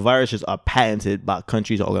know, a lot of viruses are patented by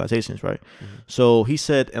countries or organizations, right? Mm-hmm. So he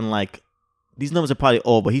said, and like these numbers are probably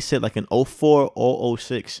old, but he said like in 04 or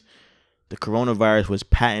 06, the coronavirus was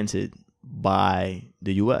patented by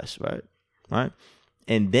the US, right? Right?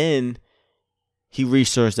 And then he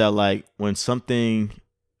researched that like when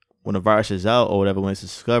a virus is out or whatever, when it's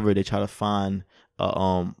discovered, they try to find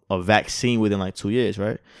a vaccine within like 2 years,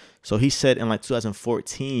 right? So he said in like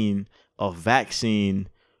 2014, a vaccine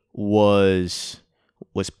was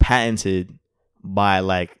patented by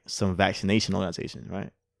like some vaccination organizations,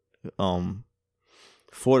 right?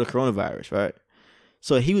 For the coronavirus, right?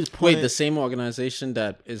 So he was the same organization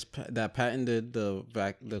that patented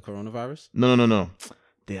the coronavirus? No.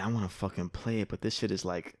 Dude, I want to fucking play it, but this shit is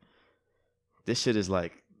like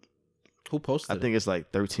who posted I think it's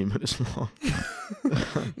like 13 minutes long.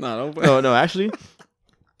 No, actually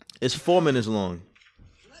it's 4 minutes long.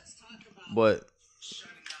 But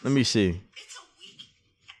let me see.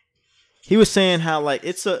 He was saying how like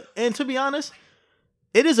and to be honest,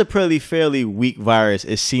 it is a fairly weak virus.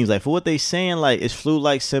 It seems like for what they saying, like it's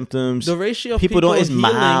flu-like symptoms. The ratio of people don't. It's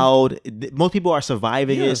mild. Most people are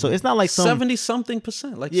surviving it, so it's not like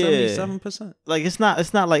 70-something%, like 77%. Like it's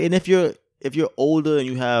not like, and if you're older and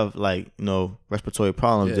you have like respiratory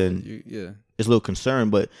problems, then it's a little concern.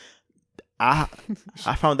 But I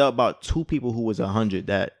found out about 2 people who was 100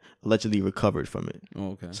 that allegedly recovered from it. Oh,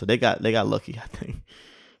 okay. So they got lucky, I think.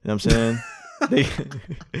 You know what I'm saying?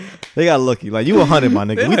 They got lucky. Like, you 100, my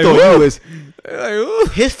nigga. We thought you was.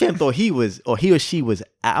 His fam thought he was, or he or she was.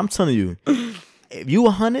 I'm telling you, if you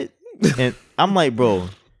 100, and I'm like, bro,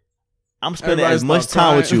 I'm spending as much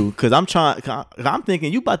time with you because I'm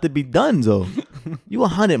thinking you about to be done, though. You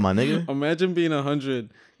 100, my nigga. Imagine being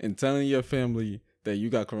 100 and telling your family that you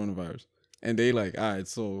got coronavirus. And they like, all right,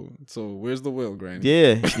 so where's the will, Granny?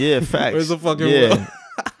 Yeah, facts. Where's the fucking will?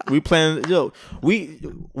 We plan,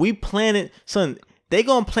 we plan it, son. They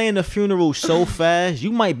gonna plan the funeral so fast,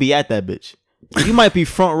 you might be at that bitch. You might be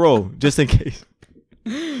front row, just in case.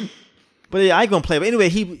 But yeah, I ain't gonna play. But anyway,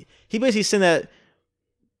 he basically said that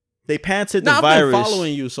they patented the virus. I've been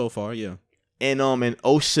following you so far, yeah. And in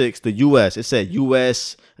 06, the US, it said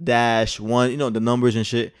US-1, the numbers and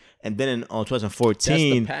shit. And then in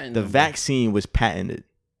 2014, the vaccine was patented.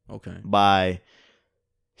 Okay. By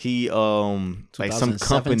like some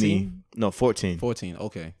company. No, 14. 14,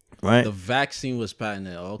 okay. Right? The vaccine was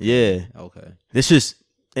patented. Okay. Yeah. Okay. This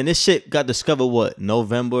shit got discovered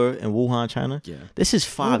November in Wuhan, China? Yeah. This is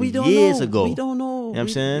 5 years ago. We don't know. You know what I'm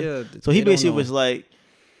saying? Yeah, so he basically was like,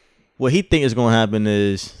 what he think is gonna happen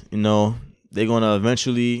is, they're gonna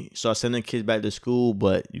eventually start sending kids back to school,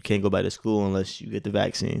 but you can't go back to school unless you get the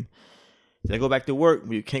vaccine. They go back to work,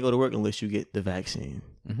 but you can't go to work unless you get the vaccine.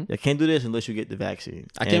 Mm-hmm. You can't do this unless you get the vaccine.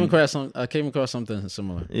 I came across something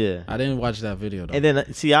similar. Yeah, I didn't watch that video though. And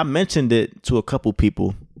then see, I mentioned it to a couple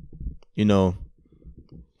people. You know,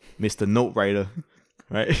 Mr. Note Writer,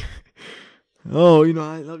 right? Oh, you know,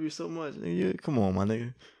 I love you so much. Come on, my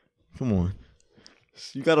nigga. Come on.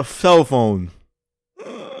 You got a cell phone.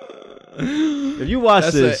 If you watch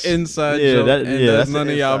that's this, an inside joke, that's none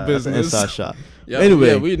of y'all business. That's an inside shot.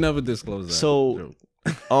 Anyway, we never disclose that. So,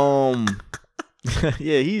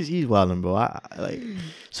 yeah, he's wilding, bro. I like.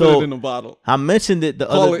 So put it in a bottle. I mentioned it the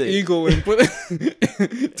other day. Eagle and put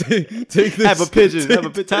it. take this. Have a pigeon. Have a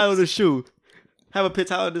pit tie on the shoe. Have a pit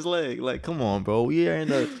tie on his leg. Like, come on, bro. We are in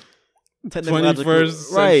the 21st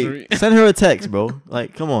century. Right. Send her a text, bro.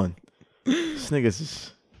 Like, come on. This nigga's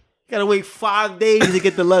just gotta wait 5 days to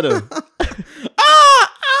get the letter.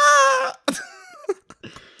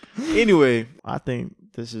 Anyway, I think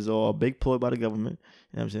this is all a big ploy by the government.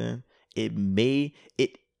 You know what I'm saying?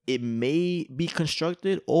 It may be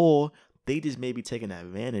constructed, or they just may be taking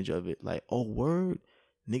advantage of it. Like, oh, word,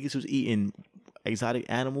 niggas was eating exotic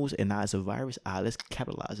animals and now it's a virus. Let's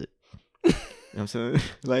capitalize it. You know what I'm saying?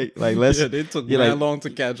 like let's. Yeah, they took that long to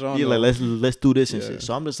catch on. Yeah, though. Like let's do this and shit.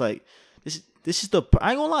 So I'm just like, this is the.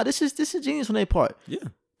 I ain't gonna lie. This is genius on their part. Yeah.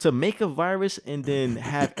 To make a virus and then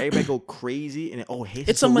have everybody go crazy and here's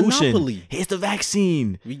it's the solution. A monopoly. Here's the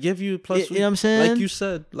vaccine. We give you plus. You know what I'm saying? Like you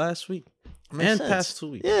said last week and past 2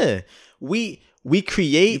 weeks. Yeah, we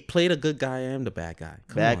create. You played a good guy. I am the bad guy.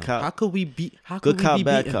 Bad cop. How could we be? How good could cop, we be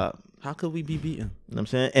bad beaten? cop. How could we be beaten? You know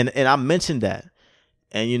what I'm saying? And I mentioned that,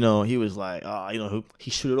 and you know he was like, he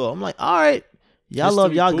shoot it off. I'm like, all right, y'all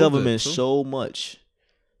love y'all government so much.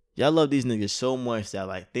 Y'all love these niggas so much that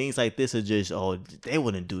like things like this are just they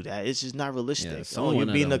wouldn't do that. It's just not realistic. Yeah, you're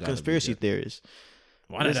being a conspiracy theorist.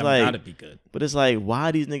 One of them gotta be good. But it's like, why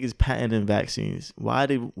are these niggas patenting vaccines? Why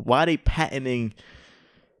they patenting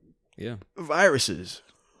viruses?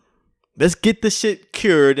 Let's get this shit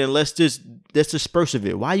cured and let's disperse of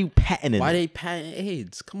it. Why are you patenting? Why they patent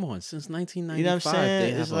AIDS? Come on, since 1995, you know what I'm saying?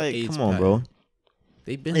 They have it's like, AIDS come on, patent. bro.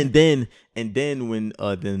 They've been and then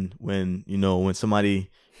when you know when somebody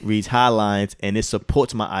reads highlights and it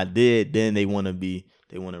supports my idea, then they want to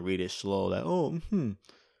read it slow, like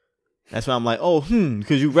That's why I'm like,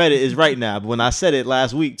 because you read it is right now. But when I said it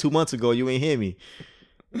last week, 2 months ago, you ain't hear me.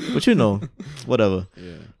 But you know, whatever.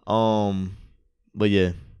 Yeah. But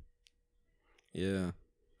yeah. Yeah.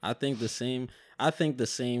 I think the same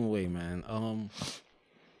way, man.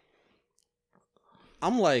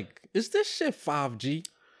 I'm like, is this shit 5G?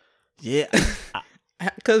 Yeah.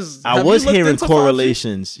 Because I was hearing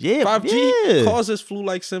correlations. 5G? Yeah. 5G causes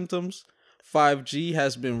flu-like symptoms. 5G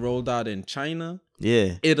has been rolled out in China.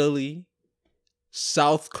 Yeah. Italy.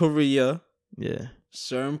 South Korea. Yeah.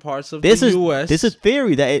 Certain parts of the US. There's a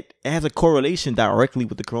theory that it has a correlation directly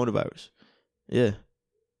with the coronavirus. Yeah.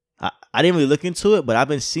 I didn't really look into it, but I've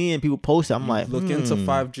been seeing people post it. I'm like, look into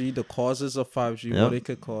 5G, the causes of 5G, what it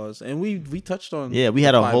could cause, and we touched on. Yeah, we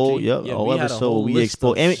had a whole whole episode. We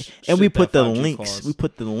exposed and we put the links. We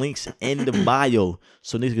put the links in the bio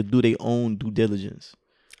so niggas could do their own due diligence.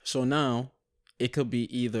 So now it could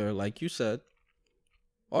be either like you said,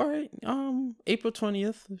 all right, April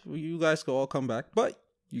 20th, you guys could all come back, but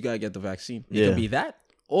you gotta get the vaccine. It could be that,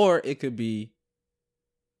 or it could be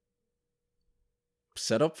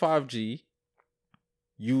set up 5G,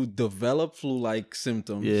 you develop flu-like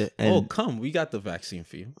symptoms. Yeah, we got the vaccine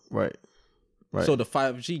for you. Right. So the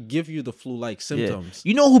 5G give you the flu-like symptoms. Yeah.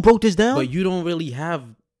 You know who broke this down? But you don't really have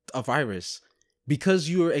a virus. Because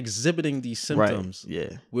you're exhibiting these symptoms,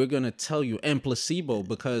 we're going to tell you. And placebo,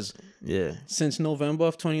 because since November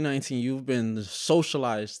of 2019, you've been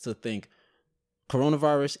socialized to think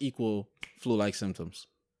coronavirus equal flu-like symptoms.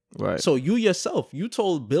 Right. So you yourself, you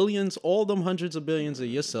told billions, all them hundreds of billions of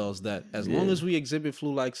your cells that as long as we exhibit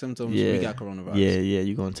flu-like symptoms, we got coronavirus. Yeah,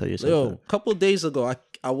 you're going to tell yourself a couple of days ago,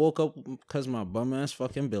 I woke up because my bum-ass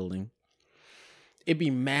fucking building, it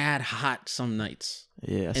be mad hot some nights.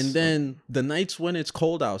 Yeah. And then the nights when it's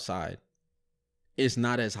cold outside, it's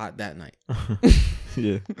not as hot that night.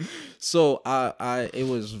 Yeah. So it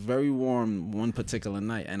was very warm one particular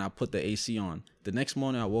night and I put the AC on. The next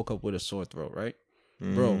morning I woke up with a sore throat, right?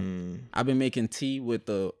 Bro, I've been making tea with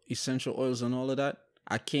the essential oils and all of that.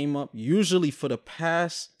 I came up usually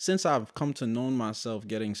since I've come to know myself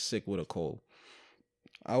getting sick with a cold.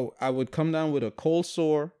 I would come down with a cold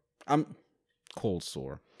sore. I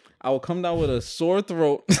would come down with a sore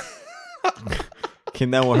throat. Came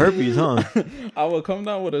down with herpes, huh? I would come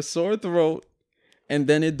down with a sore throat and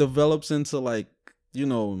then it develops into like, you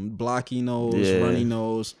know, blocky nose, runny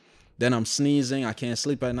nose. Then I'm sneezing. I can't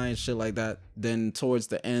sleep at night and shit like that. Then towards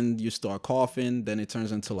the end, you start coughing. Then it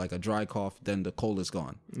turns into like a dry cough. Then the cold is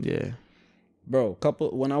gone. Yeah. Bro,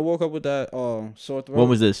 when I woke up with that sore throat. When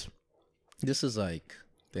was this? This is like,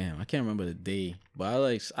 damn, I can't remember the day.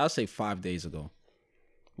 But I'll say 5 days ago.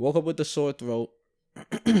 Woke up with the sore throat.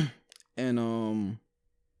 And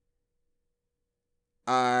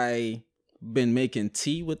I been making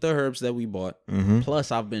tea with the herbs that we bought. Mm-hmm.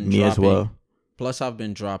 Plus I've been Me as well. Plus, I've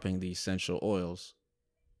been dropping the essential oils.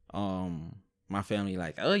 My family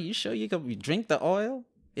like, oh, you sure you can drink the oil?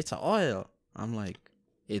 It's an oil. I'm like,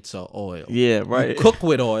 it's an oil. Yeah, right. You cook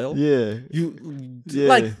with oil. Yeah.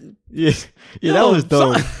 Like, that was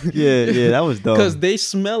dumb. Yeah, that was dumb. Because they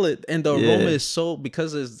smell it, and the aroma is so,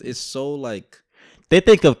 because it's so like. They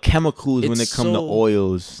think of chemicals when it comes to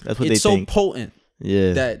oils. That's what they think. It's so potent.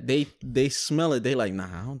 Yeah. That they smell it. They like,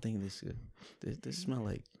 nah, I don't think this good. This smell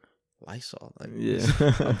like Lysol. Like,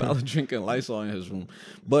 about drinking Lysol in his room.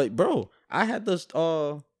 But bro, I had this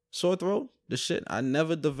sore throat. The shit. I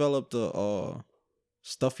never developed a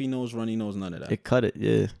stuffy nose, runny nose, none of that. It cut it.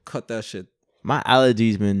 Yeah. Cut that shit. My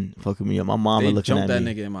allergies been fucking me up. My mom been looking at me. They jumped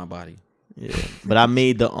that nigga in my body. Yeah. But I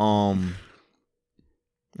made the on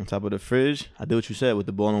top of the fridge. I did what you said with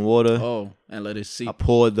the boiling water. Oh, and let it seep. I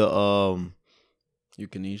poured the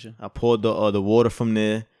euthanasia. I poured the water from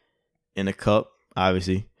there in a cup,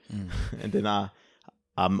 obviously. And then I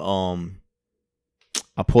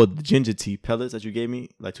poured the ginger tea pellets that you gave me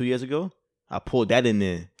like 2 years ago. I poured that in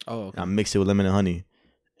there. Oh, okay. I mixed it with lemon and honey,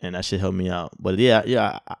 and that shit helped me out. But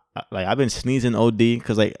yeah, like I've been sneezing OD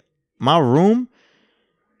because like my room,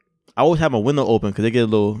 I always have my window open because they get a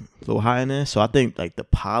little high in there. So I think like the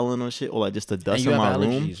pollen or shit, or like just the dust in my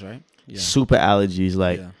allergies, room, right? Yeah. Super allergies.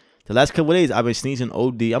 Like the last couple of days, I've been sneezing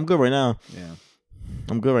OD. I'm good right now. Yeah,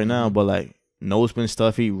 I'm good right now, but like. Nose been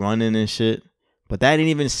stuffy, running and shit. But that ain't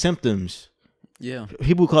even symptoms. Yeah.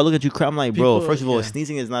 People look at you cry. I'm like, bro, first of all,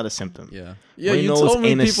 sneezing is not a symptom. Yeah. Yeah, you told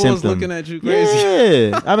me people was looking at you crazy.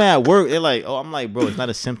 Yeah. I'm at work. They're like, oh, I'm like, bro, it's not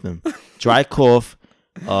a symptom. Dry cough,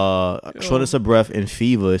 shortness of breath, and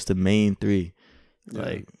fever is the main three.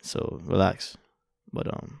 Like, so relax. But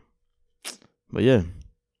yeah.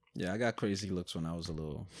 Yeah, I got crazy looks when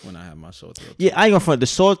I had my sore throat. Yeah, I ain't gonna front. The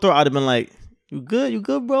sore throat, I'd have been like, You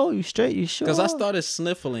good, bro? You straight? You sure? Because I started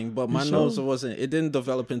sniffling, but my nose it didn't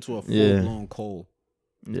develop into a full-blown cold.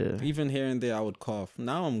 Yeah. Even here and there, I would cough.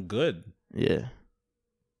 Now I'm good. Yeah.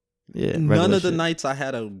 Yeah. None of the nights I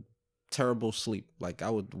had a terrible sleep. Like I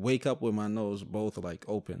would wake up with my nose both like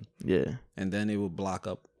open. Yeah. And then it would block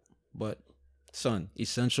up. But son,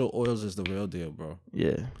 essential oils is the real deal, bro.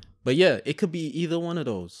 Yeah. But yeah, it could be either one of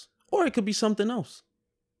those. Or it could be something else.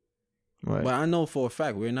 Right. But I know for a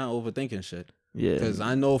fact we're not overthinking shit. Yeah. Because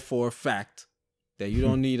I know for a fact that you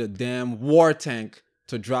don't need a damn war tank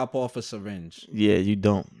to drop off a syringe. Yeah, you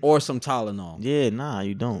don't. Or some Tylenol. Yeah, nah,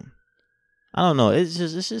 you don't. I don't know. It's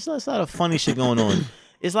just a lot of funny shit going on.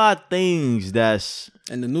 It's a lot of things that's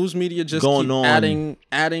and the news media just going keep on.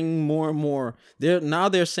 adding more and more.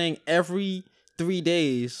 They're saying every 3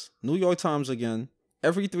 days, New York Times again,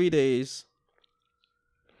 every 3 days.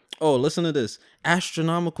 Oh, listen to this.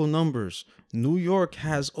 Astronomical numbers. New York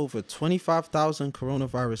has over 25,000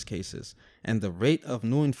 coronavirus cases, and the rate of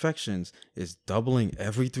new infections is doubling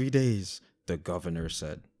every 3 days, the governor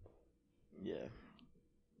said. Yeah.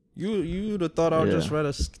 You'd have thought I just read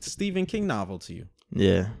a Stephen King novel to you.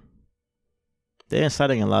 Yeah. They're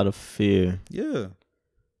inciting a lot of fear. Yeah.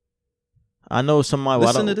 I know somebody...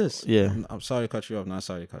 Listen to this. Yeah. I'm sorry to cut you off. Not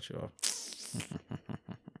sorry to cut you off.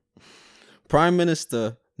 Prime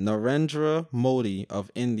Minister Narendra Modi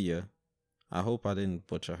of India, I hope I didn't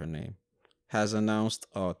butcher her name, has announced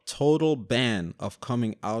a total ban of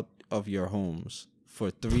coming out of your homes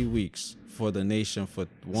for 3 weeks for the nation. So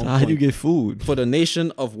how do you get food? For the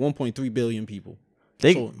nation of 1.3 billion people.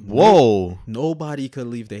 Whoa. Nobody could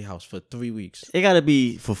leave their house for 3 weeks. It got to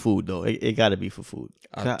be for food, though. It got to be for food.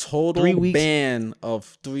 A total ban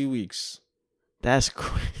of 3 weeks. That's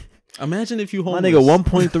crazy. Imagine if you homeless. My nigga,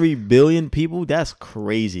 1.3 billion people? That's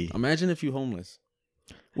crazy. Imagine if you homeless.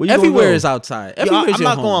 Everywhere is outside. Everywhere is I'm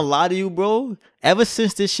not going to lie to you, bro. Ever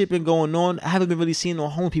since this shit been going on, I haven't been really seeing no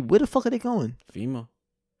homeless people. Where the fuck are they going? FEMA.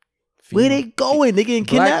 Where they going? They getting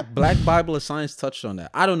kidnapped? Black Bible of Science touched on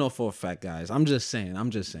that. I don't know for a fact, guys. I'm just saying.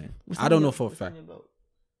 I don't know for a fact.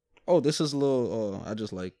 Oh, this is a little, I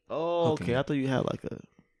just like. Oh, okay. I thought you had like a,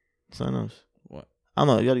 something else. What? I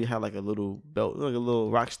don't know. You had like a little belt, like a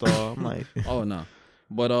little rock star. I'm like. Oh, no.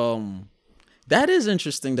 But, That is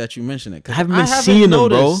interesting that you mention it. I haven't been seeing them,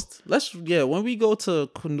 bro. When we go to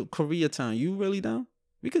Koreatown, you really down?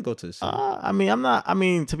 We could go to the city. I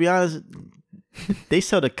mean, to be honest, they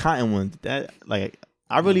sell the cotton ones. That like,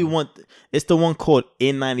 I really want. It's the one called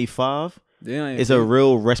N95. It's a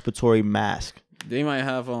real respiratory mask. They might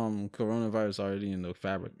have coronavirus already in the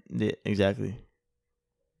fabric. Yeah, exactly.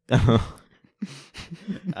 I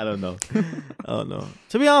don't know.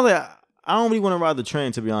 To be honest, I don't really want to ride the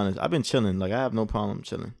train. To be honest, I've been chilling. Like I have no problem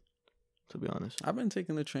chilling. To be honest, I've been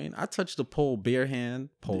taking the train. I touched the pole bare hand.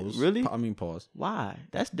 Pose. Really? I mean pause. Why?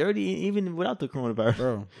 That's dirty even without the coronavirus,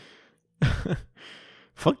 bro.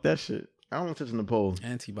 Fuck that shit. I don't want touching the pole.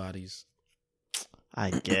 Antibodies. I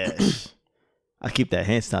guess. I keep that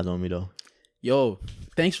hand sanitizer on me though. Yo,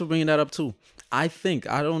 thanks for bringing that up too. I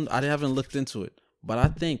haven't looked into it, but I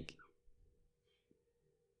think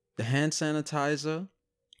the hand sanitizer,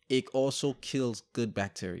 it also kills good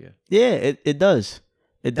bacteria. Yeah, it does.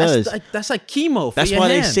 That's like chemo. That's why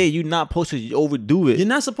they say you're not supposed to overdo it. You're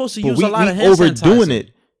not supposed to use a lot of hand sanitizer. Overdoing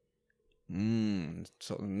it.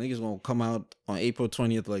 So niggas gonna come out on April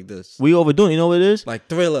 20th like this. We overdoing it. You know what it is? Like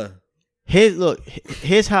Thriller.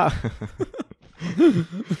 Here's how.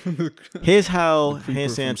 Here's how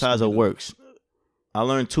hand sanitizer works. I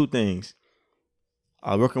learned two things.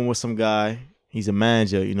 I was working with some guy. He's a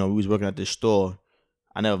manager. You know, we was working at this store.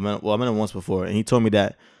 I met him once before, and he told me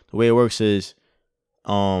that the way it works is,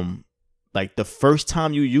 like the first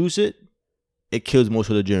time you use it, it kills most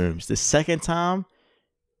of the germs. The second time,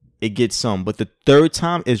 it gets some, but the third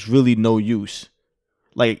time is really no use.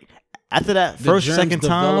 Like after that second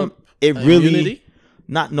time, it really immunity?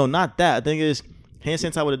 Not that. I think it's hand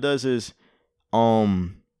sanitizer. What it does is,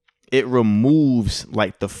 it removes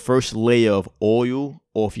like the first layer of oil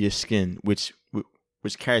off your skin, which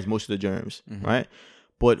carries most of the germs, right?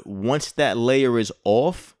 But once that layer is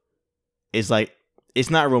off, it's like it's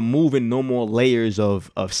not removing no more layers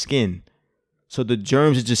of skin, so the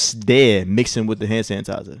germs are just there mixing with the hand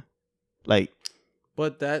sanitizer. Like,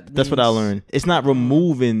 but that's what I learned. It's not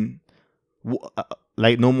removing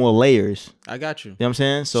like no more layers. I got you. You know what I'm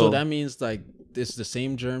saying? So that means like it's the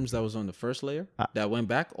same germs that was on the first layer that went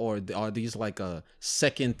back, or are these like a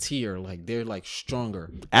second tier? Like they're like stronger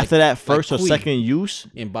after that first or second use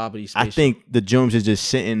in Bobbity Spaceship. I think the germs is just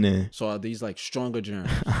sitting there. So are these like stronger germs?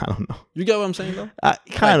 I don't know. You get what I'm saying though?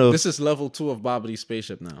 Kind of. This is level 2 of Bobbity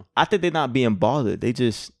Spaceship now. I think they're not being bothered.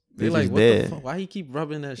 They're like, what there. The fuck? Why he keep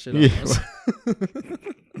rubbing that shit up? What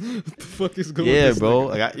the fuck is going on? Yeah, bro.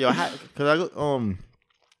 Like,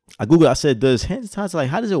 I Googled. I said, "Does hand sanitizer, like,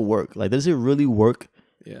 how does it work? Like, does it really work?"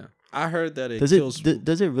 Yeah, I heard that does it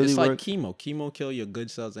really work? It's like chemo. Chemo kill your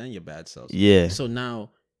good cells and your bad cells. Yeah. So now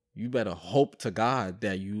you better hope to God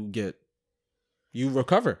that you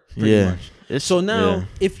recover. Pretty much. So now,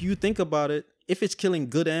 if you think about it, if it's killing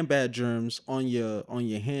good and bad germs on your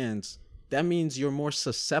hands, that means you're more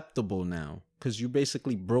susceptible now. Because you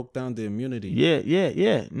basically broke down the immunity. Yeah.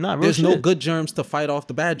 There's no good germs to fight off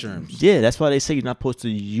the bad germs. Yeah, that's why they say you're not supposed to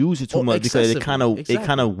use it too much, because it kind of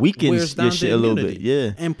weakens your shit a little bit.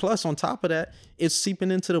 Yeah. And plus, on top of that, it's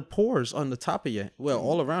seeping into the pores on the top of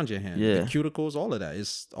all around your hand. Yeah. The cuticles, all of that.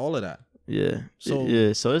 It's all of that. Yeah. So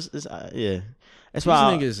it's That's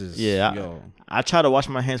why I try to wash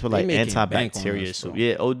my hands with like antibacterial. So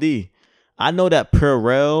yeah, OD. I know that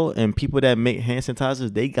Purell and people that make hand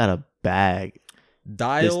sanitizers, they got a bag.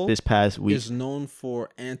 Dial this past week is known for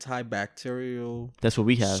antibacterial. That's what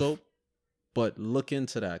we have. Soap, but look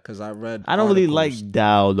into that because I read. I don't really like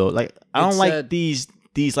Dial though. Like I don't like these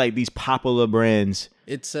popular brands.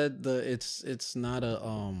 It said it's not a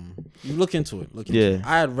You look into it. Look into it.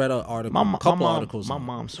 I had read an article, a couple articles. My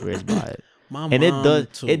mom swears by it.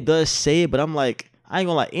 It does say it, but I'm like, I ain't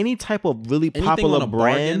gonna lie. Any type of really popular brand,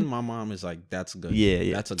 bargain, my mom is like, that's good.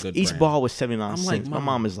 Yeah. That's a good Each brand. bar was 79 cents. Like, my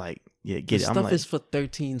mom is like, yeah, get it. Stuff is for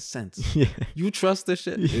 13 cents. Yeah. You trust this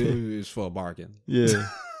shit? It's for a bargain. Yeah.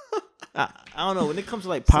 I don't know. When it comes to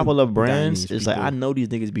like popular brands, it's like, I know these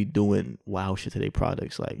niggas be doing wild shit to their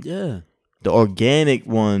products. Like, yeah, the organic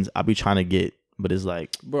ones I be trying to get, but it's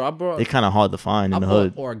like, they're kind of hard to find in the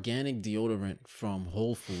hood. Organic deodorant from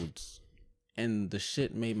Whole Foods, and the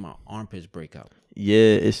shit made my armpits break out.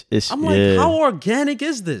 Yeah, it's. I'm like, how organic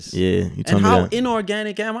is this? Yeah, you tell me that. And how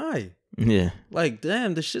inorganic am I? Yeah. Like,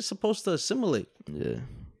 damn, the shit's supposed to assimilate. Yeah.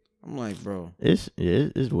 I'm like, bro. It's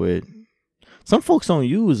weird. Some folks don't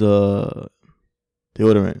use deodorant.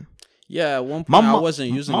 Yeah, at one point I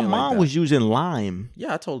wasn't using it. My mom was using lime.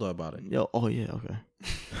 Yeah, I told her about it. Oh yeah, okay.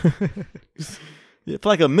 Yeah, for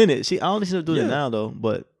like a minute. I don't see her doing it now though,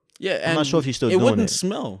 but yeah, I'm not sure if she's still doing it. It wouldn't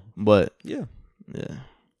smell. But yeah.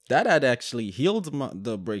 That had actually healed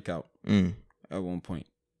the breakout. at one point.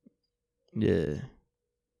 Yeah.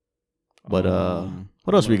 But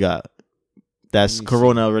what else we got? That's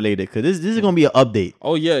Corona related, because this is gonna be an update.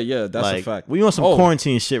 Oh yeah, that's a fact. We on some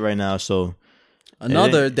quarantine shit right now, so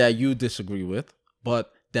another that you disagree with,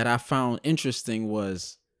 but that I found interesting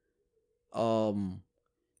was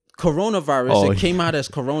coronavirus. It came out as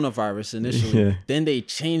coronavirus initially. Then they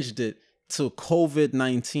changed it to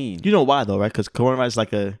COVID-19. You know why though, right? Because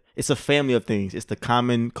coronavirus is it's a family of things. It's the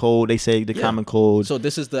common cold. They say the common cold. So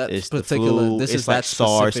this is that it's particular. Flu, this it's is like that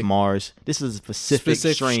SARS, specific, MARS. This is a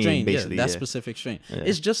specific strain, basically. That specific strain. Yeah.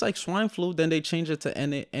 It's just like swine flu. Then they changed it to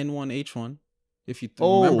N1H1. If you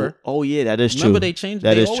remember. Oh yeah, that is true. Remember they changed.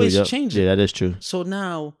 They always change it. Yeah, that is true. So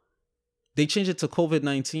now they changed it to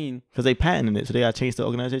COVID-19 because they patented it. So they got to change the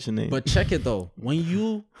organization name. But check it though. When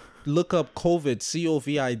you look up COVID,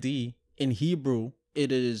 COVID in Hebrew,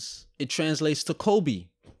 it translates to Kobe.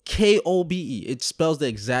 Kobe. It spells the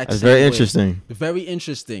exact That's same very way. interesting. Very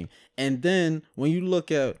interesting. And then when you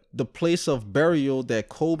look at the place of burial that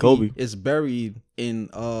Kobe is buried in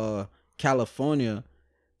California,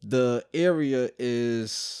 the area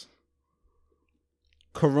is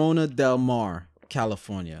Corona del Mar,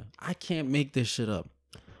 California. I can't make this shit up.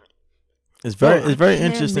 It's very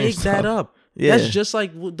interesting. Make that up. Yeah. That's just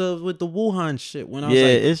like with the Wuhan shit. When I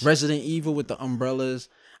was Resident Evil with the umbrellas.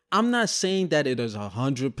 I'm not saying that it is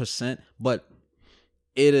 100%, but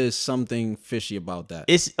it is something fishy about that.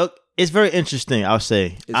 It's very interesting, I'll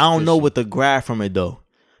say. I don't know what the graph from it though,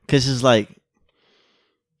 because it's like,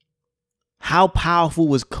 how powerful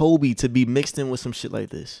was Kobe to be mixed in with some shit like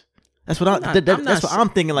this? That's what I'm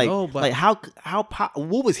thinking. Like,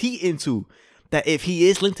 what was he into? That if he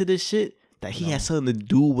is linked to this shit, that he has something to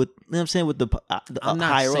do with, you know what I'm saying, with the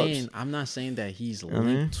higher ups. I'm not saying that he's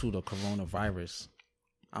linked to the coronavirus.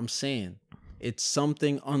 I'm saying it's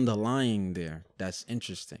something underlying there that's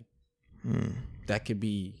interesting. That could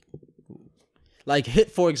be like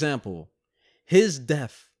for example, his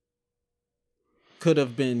death could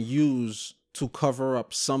have been used to cover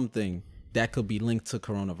up something that could be linked to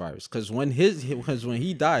coronavirus. Because when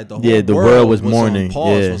he died, the whole world was mourning. On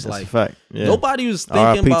pause. Was like, that's a fact. Yeah. Nobody was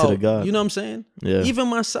thinking about, you know what I'm saying? Yeah. Even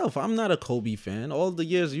myself, I'm not a Kobe fan. All the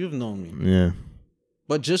years you've known me. Yeah.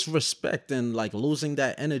 But just respect and like losing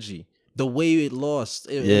that energy, the way it lost,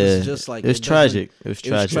 it was just like, it was tragic. It was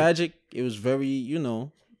tragic. It was very,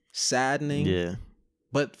 saddening. Yeah.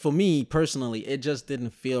 But for me personally, it just didn't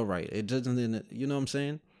feel right. It just didn't, you know what I'm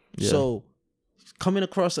saying? Yeah. So coming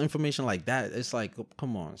across information like that, it's like,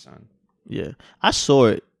 come on, son. Yeah. I saw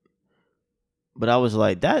it, but I was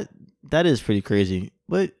like, that is pretty crazy.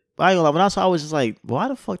 But I ain't gonna lie, when I saw it, I was just like, why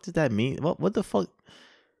the fuck does that mean? What the fuck?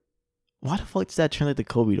 Why the fuck does that translate to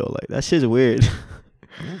Kobe though? Like, that shit's weird.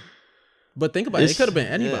 Yeah. But think about it. It could have been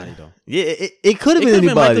anybody though. Yeah, it could have been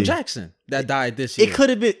anybody. Michael Jackson that died this year. It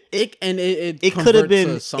could have been. It could have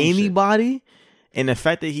been anybody. Shit. And the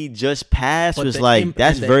fact that he just passed was like,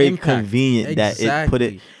 that's very impact. Convenient exactly. That it put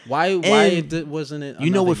it. Why wasn't it?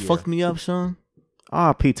 You know what fucked me up, son?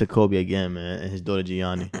 R.I.P. to Kobe again, man, and his daughter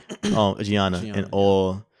Gianna, and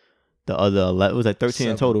all the other. It was like 13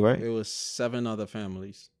 in total, right? It was 7 other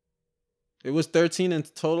families. It was 13 in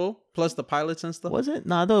total, plus the pilots and stuff. Was it?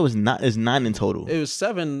 No, I thought it was not. It's 9 in total. It was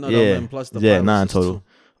 7 of them plus the pilots. Yeah, 9 in total.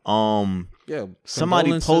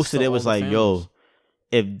 Somebody posted it was like, families. Yo,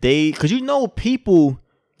 if they, because people,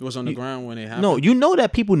 it was on the ground when it happened. No, you know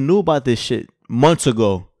that people knew about this shit months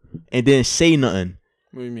ago and didn't say nothing.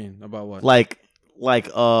 What do you mean about what? Like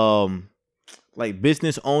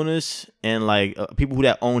business owners and people who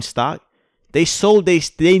that own stock. They knew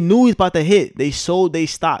he was about to hit. They sold their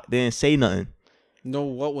stock. They didn't say nothing. No,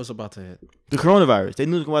 what was about to hit? The coronavirus. They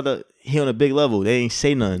knew it was about to hit on a big level. They ain't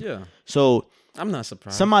say nothing. Yeah. So I'm not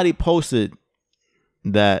surprised. Somebody posted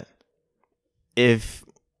that if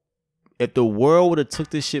the world would have took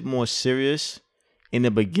this shit more serious in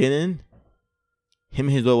the beginning, him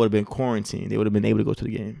and his daughter would have been quarantined. They would have been able to go to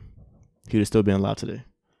the game. He would have still been alive today.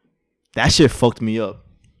 That shit fucked me up.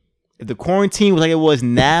 If the quarantine was like it was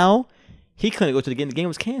now, he couldn't go to the game. The game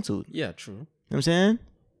was canceled. Yeah, true. You know what I'm saying?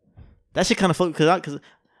 That shit kind of fucked because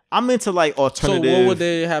I'm into alternative. So what would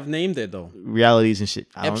they have named it though? Realities and shit.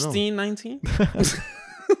 I Epstein 19. Let's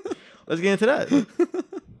get into that.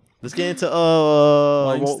 Let's get into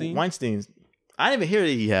Weinstein's. I didn't even hear that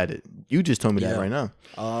he had it. You just told me that right now.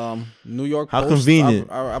 New York How Post,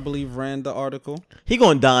 convenient. I believe ran the article. He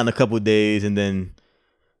gonna die in a couple of days, and then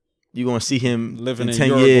you're gonna see him living in 10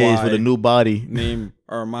 Uruguay years with a new body named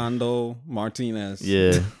Armando Martinez.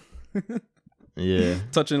 Yeah. Yeah.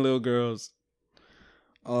 Touching little girls.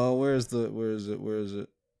 Where is it?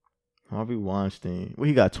 Harvey Weinstein. Well,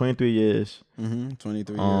 he got 23 years.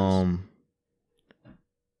 23 years.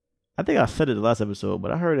 I think I said it the last episode, but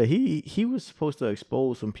I heard that he was supposed to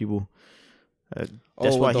expose some people.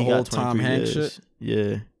 That's why he got 23 years. Shit?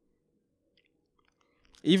 Yeah.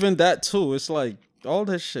 Even that too. It's like all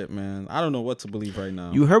this shit, man. I don't know what to believe right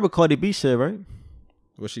now. You heard what Cardi B said, right?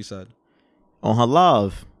 What she said on her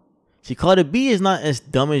live. See, Cardi B is not as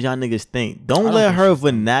dumb as y'all niggas think. Don't let her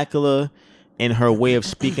vernacular and her way of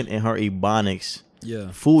speaking and her ebonics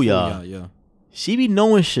fool y'all. Yeah. She be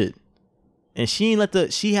knowing shit. And she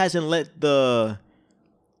hasn't let the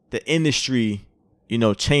industry,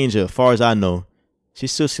 change her, as far as I know. She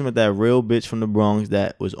still seems like that real bitch from the Bronx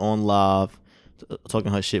that was on live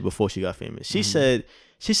talking her shit before she got famous. She said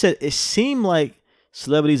it seemed like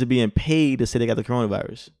celebrities are being paid to say they got the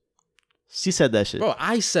coronavirus. She said that shit. Bro,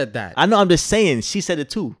 I said that. I know, I'm just saying, she said it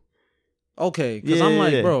too. Okay, because I'm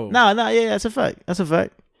like, bro. Nah, yeah, that's a fact. That's a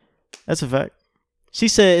fact. She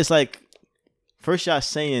said it's like, first y'all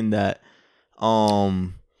saying that,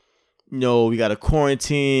 we got to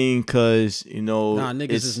quarantine because,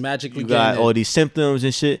 niggas is magically you got all these symptoms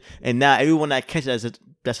and shit. And now everyone that catches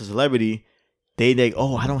that's a celebrity, they I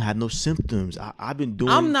don't have no symptoms. I've been doing.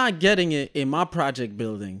 I'm not getting it in my project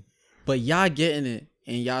building, but y'all getting it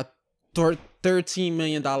in y'all $13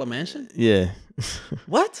 million mansion? Yeah.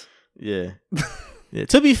 What? Yeah. Yeah.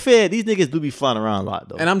 To be fair, these niggas do be flying around a lot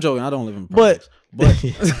though. And I'm joking. I don't live in projects. But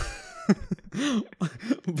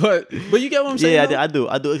but you get what I'm saying? Yeah, I do.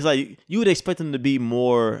 It's like you would expect them to be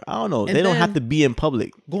more. I don't know. And they don't have to be in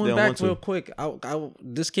public. Going back real quick,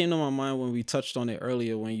 this came to my mind when we touched on it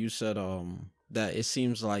earlier when you said that it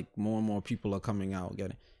seems like more and more people are coming out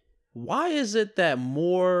getting. Why is it that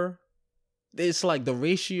more? It's like the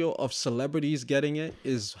ratio of celebrities getting it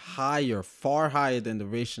is higher, far higher than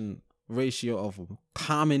the ratio of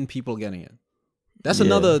common people getting it. That's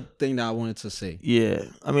another thing that I wanted to say. Yeah.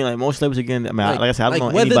 I mean, like most celebrities, again, like I said, I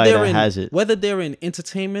don't know anybody that has it. Whether they're in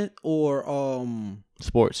entertainment or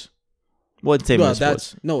sports. Well, entertainment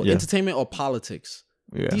sports. Entertainment or politics.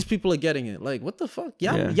 Yeah. These people are getting it. Like, what the fuck?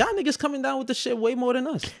 Y'all niggas coming down with the shit way more than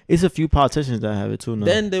us. It's a few politicians that have it too now.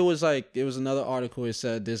 Then there was another article. It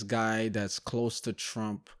said this guy that's close to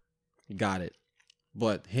Trump got it.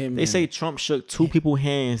 But they say Trump shook two people's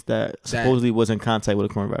hands that supposedly was in contact with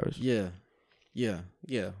the coronavirus. Yeah.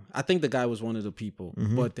 I think the guy was one of the people.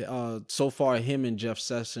 Mm-hmm. But so far, him and Jeff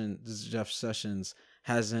Sessions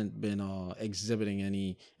hasn't been exhibiting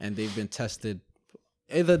any, and they've been tested.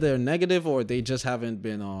 Either they're negative or they just haven't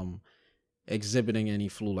been exhibiting any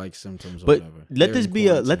flu-like symptoms or whatever. Let this be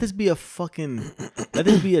a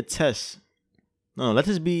test. No, let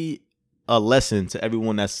this be a lesson to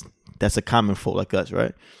everyone that's a common folk like us,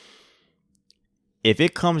 right? If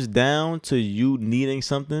it comes down to you needing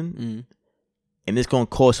something and it's gonna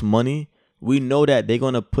cost money, we know that they're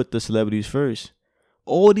gonna put the celebrities first.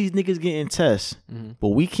 All these niggas getting tests, but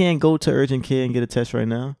we can't go to urgent care and get a test right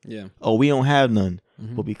now. Yeah. Oh, we don't have none.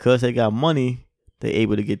 But because they got money, they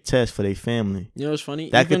able to get tests for their family. You know what's funny?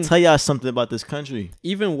 That could tell y'all something about this country.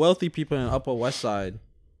 Even wealthy people in Upper West Side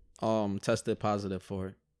tested positive for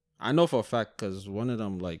it. I know for a fact because one of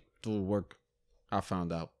them, like, through work, I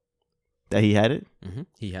found out. That he had it? Mm-hmm.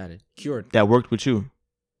 He had it. Cured. That worked with you?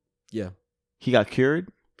 Yeah. He got cured?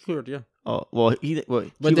 Cured, yeah. Oh, well, he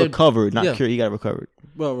recovered, not cured. He got recovered.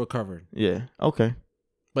 Well, recovered. Yeah, okay.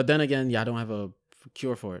 But then again, I don't have a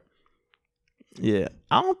cure for it. Yeah,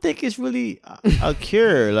 I don't think it's really a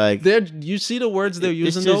cure. Like, you see the words they're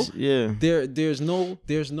using though. Yeah, there's no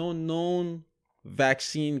known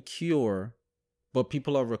vaccine cure, but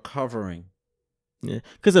people are recovering. Yeah,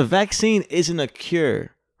 because a vaccine isn't a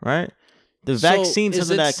cure, right? The vaccine is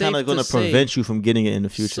something that's kind of going to prevent you from getting it in the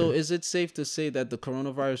future. So is it safe to say that the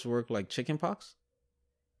coronavirus worked like chickenpox?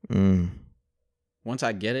 Once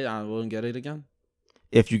I get it, I won't get it again.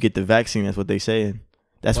 If you get the vaccine, that's what they're saying.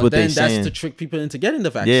 That's what they're saying. That's to trick people into getting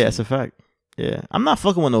the vaccine. Yeah, that's a fact. Yeah, I'm not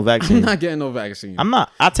fucking with no vaccine. I'm not getting no vaccine. I'm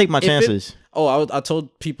not. I take my chances. I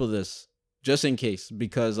told people this just in case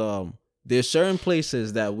because there's certain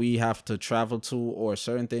places that we have to travel to or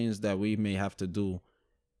certain things that we may have to do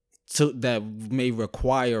that may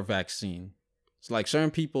require vaccine. It's like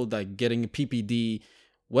certain people that getting PPD,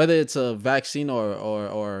 whether it's a vaccine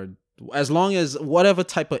or as long as whatever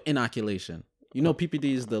type of inoculation. You know,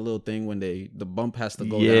 PPD is the little thing when the bump has to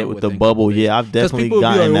go down. Yeah, with the bubble. Yeah, I've definitely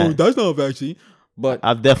gotten that. That's not a vaccine. But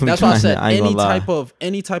I've definitely that's why I said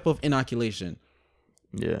any type of inoculation.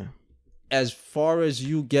 Yeah. As far as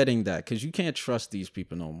you getting that, because you can't trust these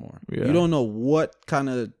people no more. Yeah. You don't know what kind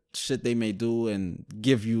of shit they may do and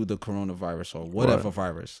give you the coronavirus or whatever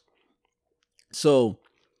virus. So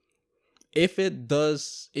if it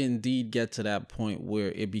does indeed get to that point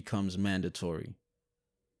where it becomes mandatory,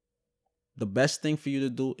 the best thing for you to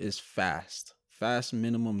do is fast. Fast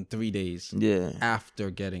minimum 3 days. Yeah. After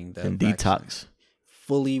getting that and vaccine. Detox.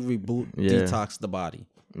 Fully reboot, detox the body.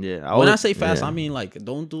 Yeah. When I say fast, I mean like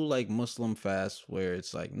don't do like Muslim fast where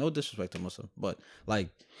it's like no disrespect to Muslim, but like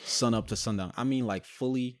sun up to sundown. I mean like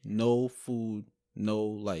fully no food, no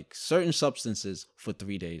like certain substances for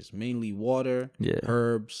 3 days, mainly water,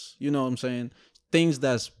 herbs. You know what I'm saying? Things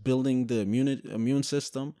that's building the immune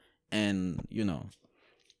system, and you know.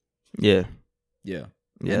 Yeah.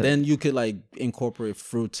 And then you could like incorporate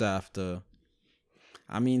fruits after.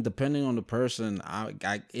 I mean, depending on the person,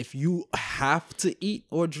 I if you have to eat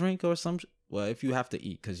or drink or some, well, if you have to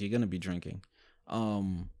eat because you're gonna be drinking,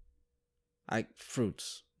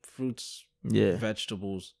 fruits,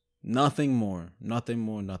 vegetables, nothing more, nothing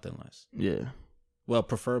less. Yeah. Well,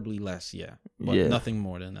 preferably less, but nothing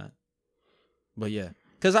more than that. But yeah.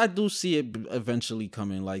 Because I do see it eventually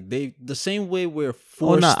coming. Like the same way we're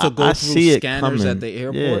forced to go through scanners at the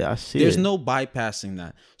airport. Yeah, I see there's no bypassing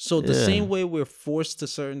that. So the same way we're forced to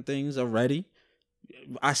certain things already,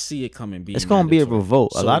 I see it coming. It's gonna be a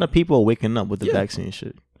revolt. So, a lot of people are waking up with the vaccine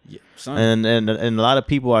shit. Yeah, and a lot of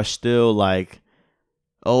people are still like,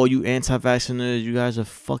 "Oh, you anti-vaccinators, you guys are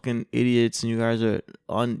fucking idiots, and you guys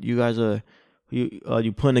are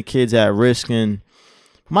you putting the kids at risk." And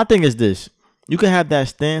my thing is this. You can have that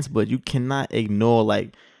stance, but you cannot ignore,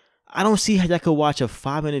 like, I don't see how y'all could watch a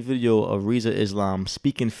 5-minute video of Rizza Islam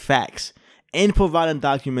speaking facts and providing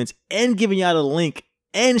documents and giving y'all the link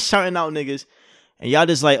and shouting out niggas, and y'all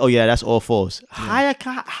just like, oh yeah, that's all false. Yeah.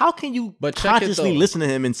 How can you consciously listen to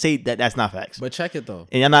him and say that that's not facts? But check it though.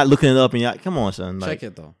 And y'all not looking it up and y'all, come on, son. Like, check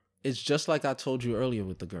it though. It's just like I told you earlier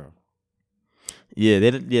with the girl. Yeah,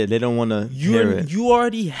 they don't want to hear it. You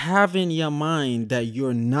already have in your mind that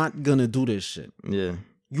you're not gonna do this shit. Yeah.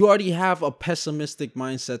 You already have a pessimistic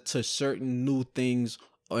mindset to certain new things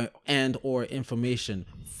or information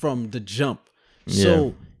from the jump.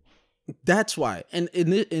 So that's why. And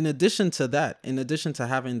in addition to that, in addition to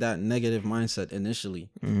having that negative mindset initially,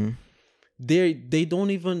 they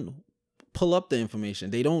don't even pull up the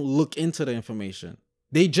information. They don't look into the information.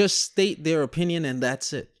 They just state their opinion and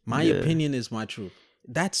that's it. My opinion is my truth.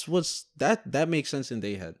 That's that makes sense in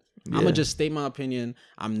their head. I'm gonna just state my opinion.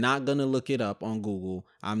 I'm not gonna look it up on Google.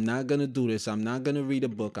 I'm not gonna do this. I'm not gonna read a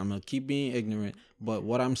book. I'm gonna keep being ignorant. But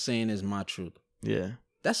what I'm saying is my truth. Yeah.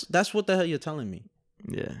 That's what the hell you're telling me.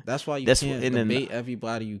 Yeah. That's why you can't debate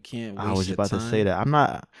everybody. You can't waste your time. I was about to say that.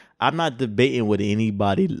 I'm not debating with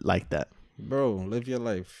anybody like that. Bro, live your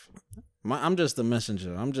life. I'm just the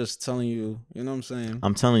messenger. I'm just telling you, you know what I'm saying?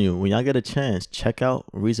 I'm telling you, when y'all get a chance, check out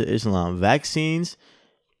Rizza Islam. Vaccines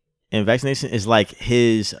and vaccination is like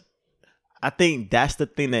his, I think that's the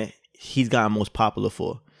thing that he's gotten most popular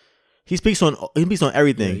for. He speaks on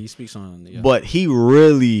everything. Yeah, he speaks on, but he's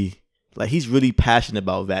really passionate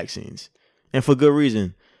about vaccines. And for good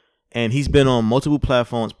reason. And he's been on multiple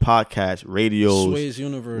platforms, podcasts, radios. Sway's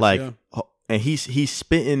Universe, and he's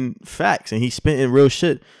spitting facts and he's spitting real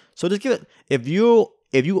shit. So just give it. If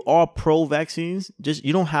you are pro vaccines,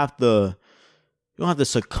 you don't have to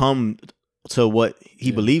succumb to what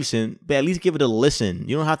he believes in, but at least give it a listen.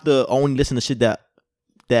 You don't have to only listen to shit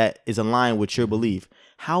that is aligned with your belief.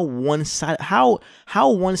 How one-sided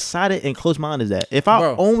and close-minded is that? If I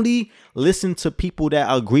only listen to people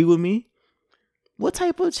that agree with me, what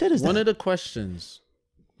type of shit is that? One of the questions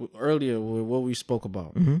earlier, what we spoke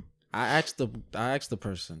about. Mm-hmm. I asked the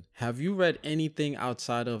person, have you read anything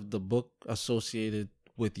outside of the book associated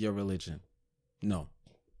with your religion? No.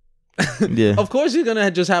 Yeah. Of course you're gonna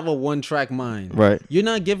just have a one-track mind. Right. You're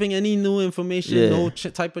not giving any new information, no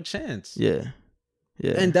type of chance. Yeah.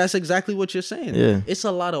 Yeah. And that's exactly what you're saying. Yeah. It's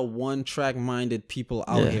a lot of one-track minded people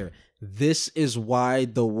out here. This is why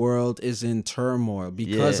the world is in turmoil,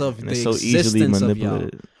 because of the existence of y'all.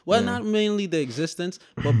 Well, not mainly the existence,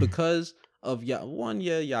 but because of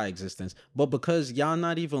y'all existence, but because y'all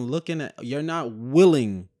not even you're not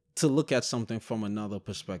willing to look at something from another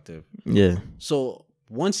perspective. Yeah. So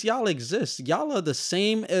once y'all exist, y'all are the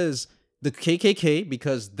same as the KKK,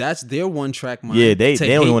 because that's their one track mind. Yeah, they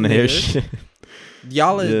don't want to hear shit.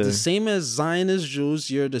 Y'all are the same as Zionist Jews.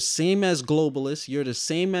 You're the same as globalists. You're the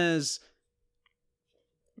same as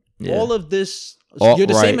all of this. You're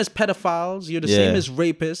the same as pedophiles. You're the same as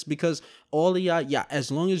rapists, because all of y'all,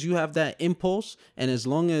 as long as you have that impulse, and as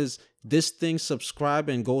long as this thing subscribe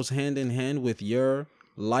and goes hand in hand with your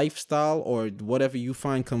lifestyle or whatever you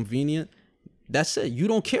find convenient, that's it. You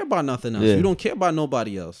don't care about nothing else. You don't care about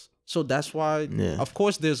nobody else. So that's why, of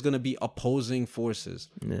course, there's going to be opposing forces.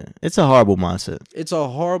 Yeah, it's a horrible mindset. It's a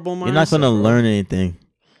horrible mindset. You're not going to learn anything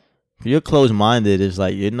you're closed minded, it's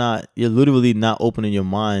like you're literally not opening your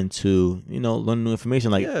mind to, learn new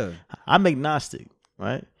information. Like, I'm agnostic,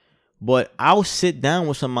 right? But I'll sit down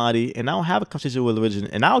with somebody and I'll have a conversation with religion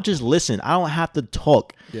and I'll just listen. I don't have to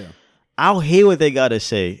talk. Yeah. I'll hear what they gotta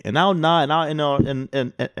say and I'll nod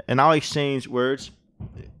and I'll exchange words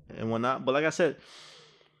and whatnot. But like I said,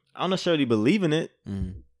 I don't necessarily believe in it.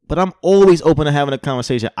 But I'm always open to having a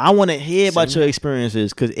conversation. I want to hear about your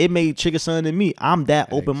experiences because it may trigger something in me. I'm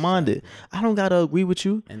that open-minded. I don't gotta agree with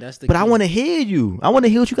you, and that's but I want to hear you. I want to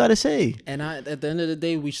hear what you gotta say. And at the end of the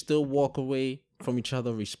day, we still walk away from each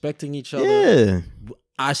other, respecting each other. Yeah,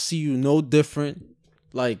 I see you no different.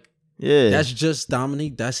 Like, that's just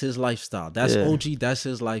Dominique. That's his lifestyle. That's OG. That's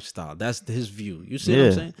his lifestyle. That's his view. You see what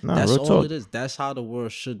I'm saying? Nah, that's all talk. it is. That's how the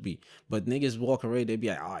world should be. But niggas walk away, they be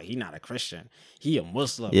like, oh, he not a Christian. He a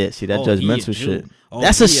Muslim. Yeah, see that judgmental shit. Oh,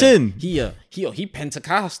 that's a sin. He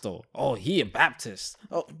Pentecostal. Oh, he a Baptist.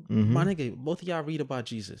 Oh, my nigga, both of y'all read about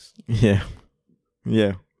Jesus. Yeah.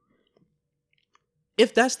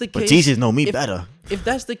 If that's the case, but Jesus know me better. If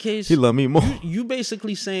that's the case, he love me more. You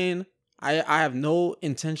basically saying, I have no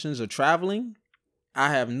intentions of traveling. I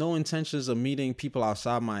have no intentions of meeting people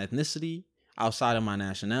outside my ethnicity, outside of my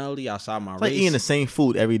nationality, outside my race. Like eating the same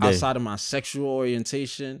food every day. Outside of my sexual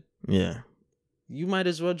orientation. Yeah. You might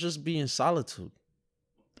as well just be in solitude.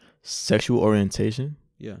 Sexual orientation?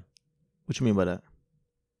 Yeah. What you mean by that?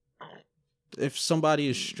 If somebody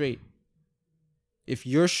is straight, if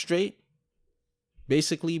you're straight,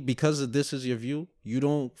 basically, because of this is your view, you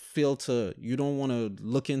don't want to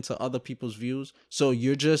look into other people's views. So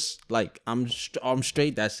you're just like, I'm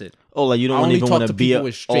straight. That's it. Oh, like you don't even want to be a.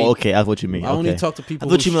 Oh, okay, that's what you mean. I only talk to people.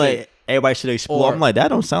 I thought you mean like everybody should explore. I'm like, that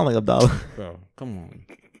don't sound like a dollar. Bro, come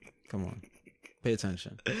on, pay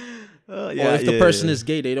attention. Or if the person is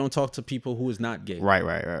gay, they don't talk to people who is not gay.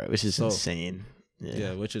 Right. Which is insane.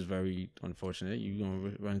 Yeah, which is very unfortunate. You're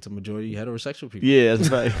gonna run into majority heterosexual people. Yeah, that's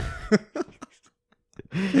right.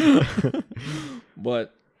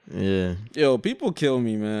 But yeah, yo, people kill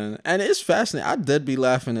me, man, and it's fascinating. I dead be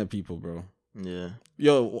laughing at people, bro. Yeah,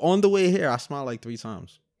 yo, on the way here, I smiled like 3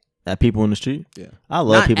 times at people in the street. Yeah, I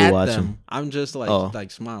love people watching them. I'm just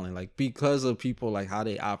like smiling, like because of people, like how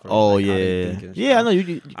they operate. Oh like, yeah, I know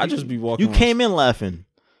you. I just be walking. You came in laughing.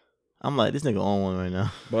 I'm like, this nigga on one right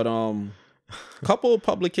now. But couple of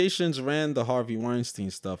publications ran the Harvey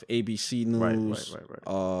Weinstein stuff. ABC News,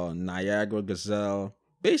 right. Niagara Gazelle.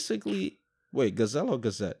 Basically, wait, Gazelle or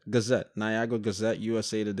Gazette? Gazette. Niagara Gazette,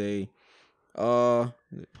 USA Today.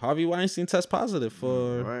 Harvey Weinstein tests positive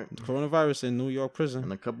for coronavirus in New York prison.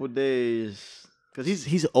 In a couple of days. Because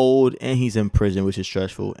he's old and he's in prison, which is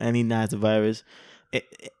stressful. And he has the virus.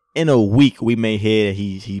 In a week, we may hear that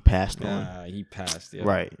he passed on. He passed, yeah.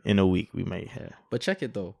 Right. In a week, we may hear. But check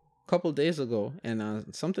it, though. A couple of days ago, and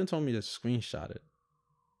something told me to screenshot it.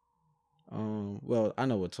 Well, I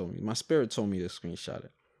know what told me. My spirit told me to screenshot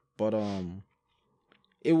it. But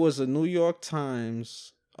it was a New York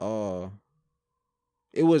Times.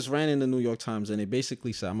 It was ran in the New York Times, and it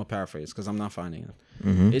basically said, I'm gonna paraphrase because I'm not finding it.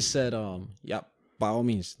 Mm-hmm. It said, by all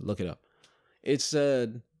means, look it up. It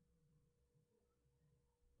said,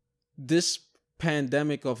 this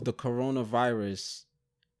pandemic of the coronavirus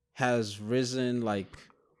has risen like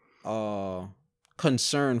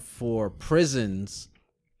concern for prisons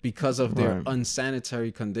because of their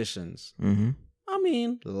unsanitary conditions. Mm-hmm. I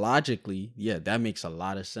mean, logically, yeah, that makes a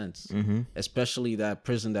lot of sense. Mm-hmm. Especially that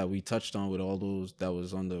prison that we touched on with all those that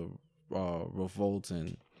was on the revolt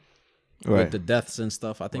and with the deaths and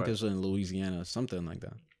stuff. I think it was in Louisiana, something like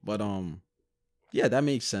that. But yeah, that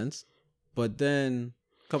makes sense. But then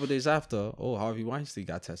a couple of days after, Harvey Weinstein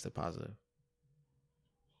got tested positive.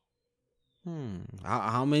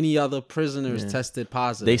 How many other prisoners tested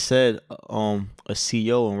positive? They said a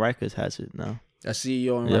CEO in Rikers has it now. A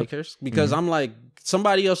CEO on Rikers? Because I'm like,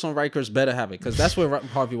 somebody else on Rikers better have it. Because that's where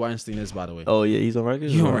Harvey Weinstein is, by the way. Oh, yeah, he's on Rikers?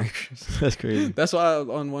 He's on Rikers. That's crazy. That's why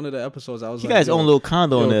on one of the episodes, I was like, you guys own a little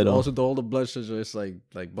condo in there, though. Also, all the blood sugar, it's like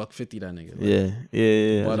 $150, that nigga. Like,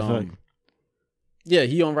 yeah. But, yeah,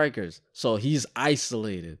 he on Rikers. So he's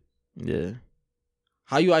isolated. Yeah.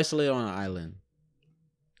 How you isolate on an island?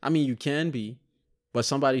 I mean, you can be, but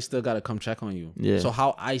somebody still got to come check on you. Yeah. So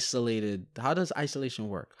how does isolation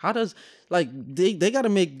work? How does, like, they got to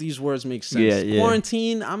make these words make sense. Yeah.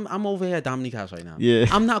 Quarantine, I'm over here at Dominique's house right now. Yeah.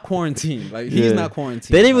 I'm not quarantined. Like, he's not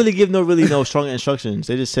quarantined. They didn't really give no strong instructions.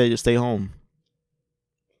 They just said, just stay home.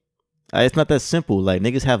 It's not that simple. Like,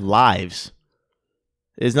 niggas have lives.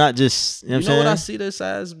 It's not just, you know what I see this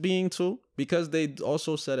as being too? Because they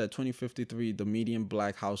also said at 2053, the median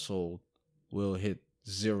black household will hit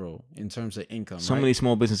 0 in terms of income. So many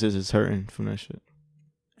small businesses is hurting from that shit.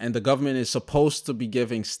 and the government is supposed to be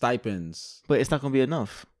giving stipends. But it's not gonna be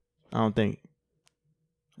enough. I don't think.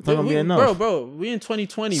 It's not gonna be enough. Bro, we in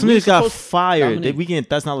 2020. Some niggas got fired. We getting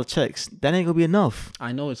 $1,000 checks. That ain't gonna be enough.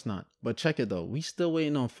 I know it's not. But check it though. We still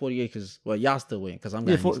waiting on 40 acres. Well, y'all still waiting because I'm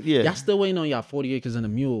y'all still waiting on y'all 40 acres and a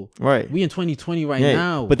mule. Right. We in 2020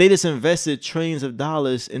 now. But they just invested trillions of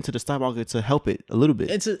dollars into the stock market to help it a little bit.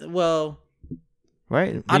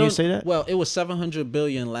 Right? I don't say that. Well, it was $700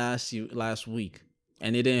 billion last week,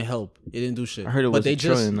 and it didn't help. It didn't do shit. I heard it was a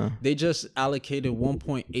trillion though. They just allocated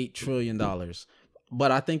 $1.8 trillion.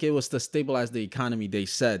 But I think it was to stabilize the economy. They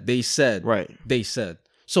said. Right. They said.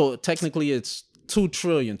 So technically, it's 2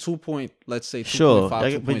 trillion. 2.5, sure.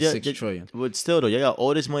 2.6 trillion. But still, though, you got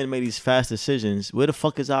all this money to make these fast decisions. Where the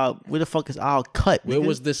fuck is our cut? Where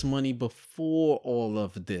was this money before all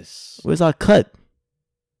of this? Where's our cut?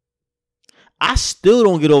 I still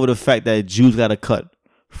don't get over the fact that Jews got a cut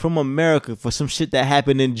from America for some shit that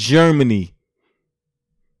happened in Germany.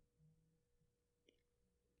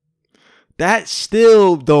 That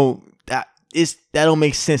still don't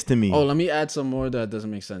make sense to me. Oh, let me add some more that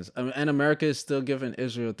doesn't make sense. I mean, and America is still giving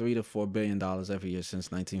Israel $3 to $4 billion every year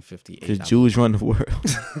since 1958. Because Jews run the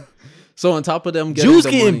world. So on top of them getting Jews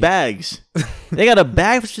getting bags. They got a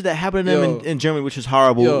bag for shit that happened to them in Germany, which is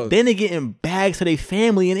horrible. Then they getting bags to their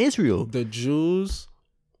family in Israel. The Jews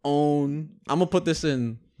own. I'm gonna put this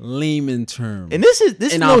in layman terms. And this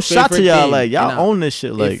is no shot to y'all. Like y'all own this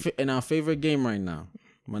shit. Like in our favorite game right now,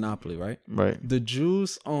 Monopoly, right? Right. The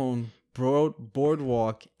Jews own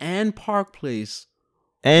Boardwalk and Park Place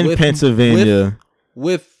and Pennsylvania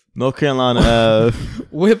with North Carolina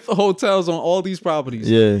with hotels on all these properties.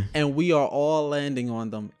 Yeah. And we are all landing on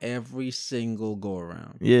them every single go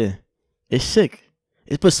around. Yeah. It's sick.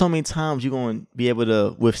 It's but so many times you're going to be able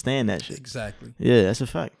to withstand that shit. Exactly. Yeah, that's a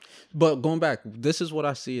fact. But going back, this is what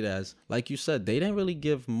I see it as. Like you said, they didn't really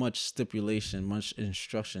give much stipulation, much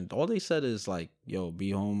instruction. All they said is like, yo,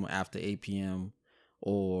 be home after 8 p.m.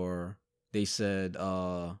 Or they said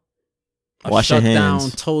wash your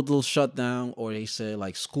hands. Total shutdown. Or they said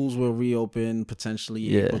like schools will reopen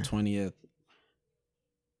potentially April 20th.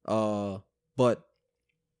 But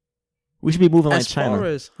we should be moving like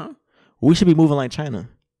China. We should be moving like China.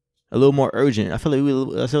 A little more urgent. I feel like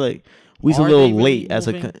we a little late as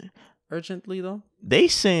a urgently though. They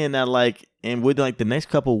saying that like and with like the next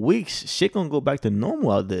couple of weeks, shit gonna go back to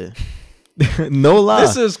normal out there. No lie.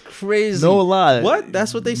 This is crazy. No lie. What?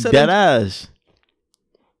 That's what they said. Dead ass.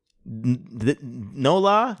 No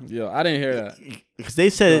lie. Yo, I didn't hear that. Because they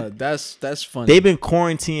said that's funny. They've been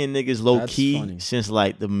quarantining niggas low key since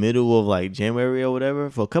like the middle of like January or whatever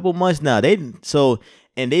for a couple months now.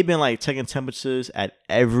 And they've been like checking temperatures at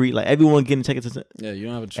everyone getting temperature. Yeah, you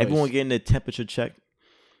don't have a choice. Everyone getting their temperature check.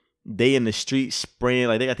 They in the street spraying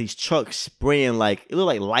like they got these trucks spraying like it look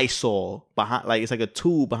like Lysol behind like it's like a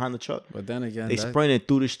tube behind the truck. But then again, they spraying it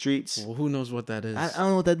through the streets. Well, who knows what that is? I don't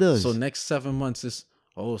know what that does. So next 7 months is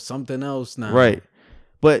something else now. Right,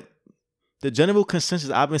 but the general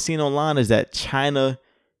consensus I've been seeing online is that China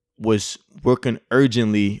was working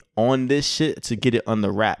urgently on this shit to get it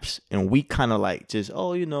under wraps, and we kind of like just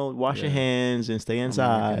wash your hands and stay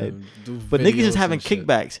inside. But niggas is having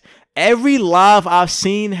kickbacks. Every live I've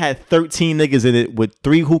seen had 13 niggas in it with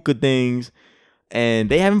 3 hookah things, and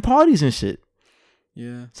they having parties and shit.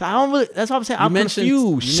 Yeah. So I don't really. That's what I'm saying. I'm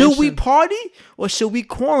confused. Should we party or should we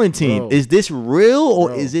quarantine? Is this real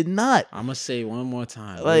or is it not? I'm gonna say one more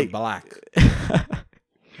time. Like, we're black.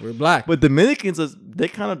 We're black. But Dominicans they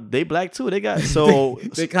black too. They got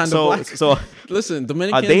they kind of black. So listen,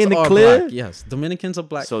 Dominicans are they in the clear? Black. Yes, Dominicans are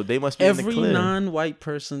black. So they must be every in the clear. non-white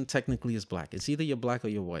person technically is black. It's either you're black or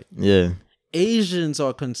you're white. Yeah. Asians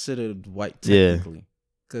are considered white technically,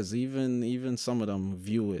 because even some of them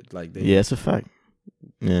view it like they. Yeah, it's a fact.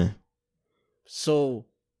 Yeah. So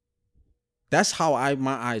that's how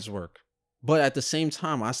my eyes work. But at the same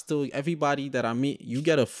time, everybody that I meet, you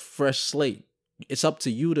get a fresh slate. It's up to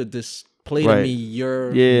you to display to me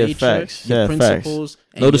your nature, your principles.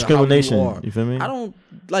 No discrimination. You feel me? I don't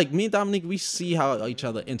like me and Dominic. We see how each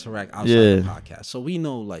other interact outside the podcast, so we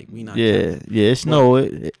know like we not. Yeah. It's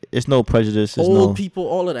no prejudice. It's old people,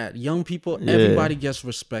 all of that, young people, everybody gets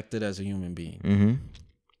respected as a human being. Mm-hmm.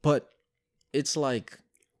 But it's like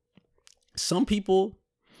some people,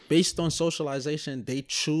 based on socialization, they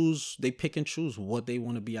pick and choose what they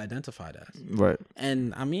want to be identified as. Right.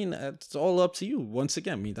 And I mean, it's all up to you. Once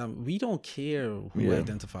again, we don't care who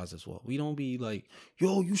identifies as what. We don't be like,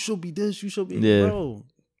 yo, you should be this, you should be bro.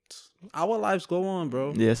 Our lives go on,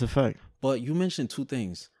 bro. Yeah, it's a fact. But you mentioned 2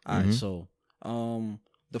 things. All right, so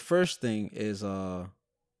the first thing is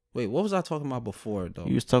wait, what was I talking about before though?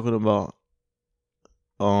 You was talking about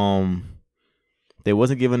they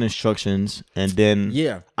wasn't given instructions, and then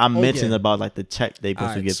I mentioned about like the check they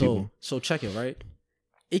supposed to give people. So check it, right?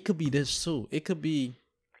 It could be this too. It could be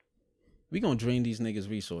we gonna drain these niggas'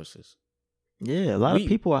 resources. Yeah, a lot of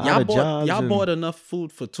people are out of jobs. Y'all bought enough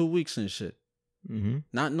food for 2 weeks and shit. Mm-hmm.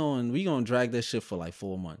 Not knowing we gonna drag that shit for like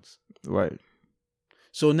 4 months. Right.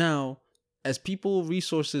 So now, as people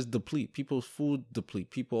resources deplete, people's food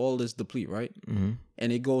deplete, people all this deplete, right? Mm-hmm.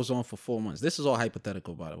 And it goes on for 4 months. This is all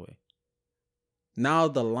hypothetical, by the way. Now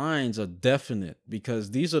the lines are definite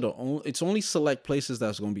because these are it's only select places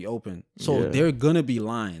that's going to be open. So there are going to be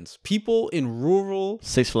lines. People in rural,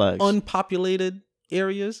 Six Flags, unpopulated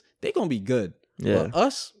areas, they're going to be good. Yeah. But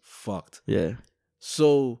us, fucked. Yeah.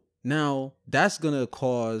 So now that's going to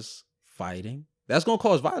cause fighting. That's going to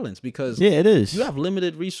cause violence because it is. You have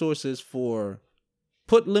limited resources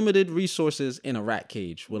put limited resources in a rat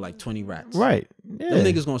cage with like 20 rats. Right. Yeah. Them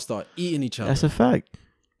niggas going to start eating each other. That's a fact.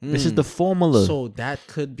 This is the formula. So that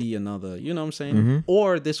could be another, you know what I'm saying? Mm-hmm.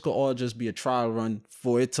 Or this could all just be a trial run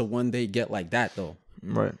for it to one day get like that though.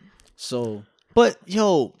 Right. So. But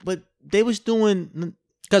they was doing.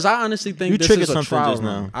 Because I honestly think this is a trial run.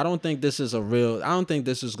 Now. I don't think this is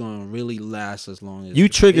going to really last as long as. You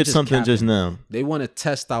triggered something just now. They want to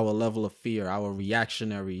test our level of fear, our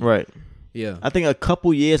reactionary. Right. Yeah. I think a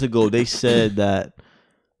couple years ago they said that.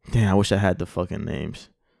 Damn, I wish I had the fucking names.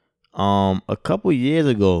 A couple years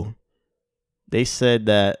ago, they said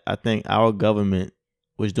that I think our government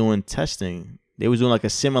was doing testing. They was doing like a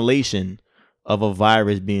simulation of a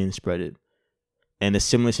virus being spreaded. And the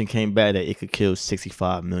simulation came back that it could kill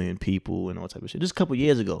 65 million people and all type of shit. Just a couple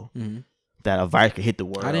years ago, that a virus could hit the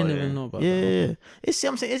world. I didn't even know about that. Yeah. It's,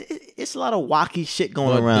 I'm saying, it's a lot of wacky shit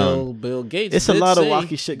going around. Bill Gates. It's a lot of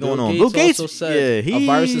wacky shit going on. Bill Gates also said a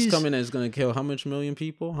virus is coming and it's going to kill how much million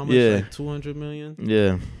people? How much? Like 200 million?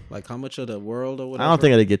 Yeah. Like how much of the world or whatever? I don't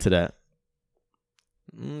think it'll get to that.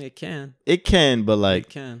 It can. It can, but like, it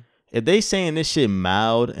can. If they saying this shit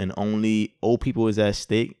mild and only old people is at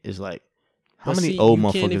stake, it's like, how many old motherfuckers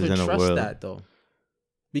in the world? You can't even trust that though.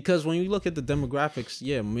 Because when you look at the demographics,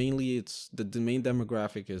 mainly it's the main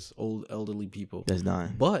demographic is old elderly people. That's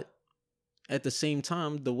dying. But at the same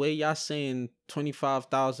time, the way y'all saying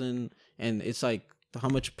 25,000 and it's like how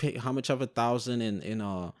much of 1,000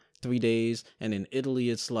 in 3 days, and in Italy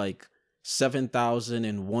it's like 7,000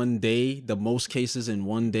 in 1 day. The most cases in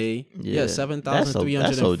 1 day. Yeah, 7,340.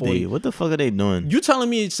 That's OD. What the fuck are they doing? You telling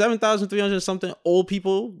me 7,300 something old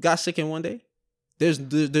people got sick in 1 day? There's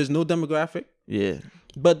no demographic. Yeah.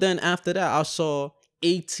 But then after that, I saw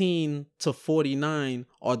 18 to 49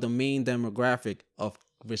 are the main demographic of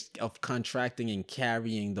contracting and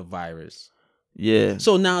carrying the virus. Yeah.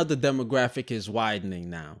 So now the demographic is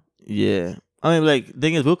widening now. Yeah. I mean, like,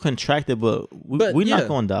 thing is, we'll contract it, but we're not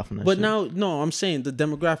going to die from that But shit. now, no, I'm saying the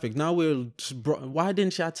demographic. Now why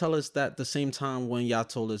didn't y'all tell us that the same time when y'all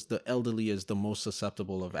told us the elderly is the most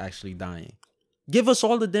susceptible of actually dying? Give us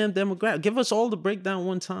all the damn demographic. Give us all the breakdown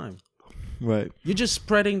one time. Right. You're just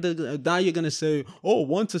spreading now you're going to say,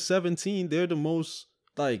 1 to 17, they're the most,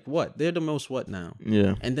 like, what? They're the most what now?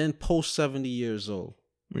 Yeah. And then post 70 years old.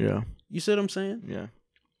 Yeah. You see what I'm saying? Yeah.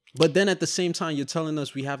 But then at the same time, you're telling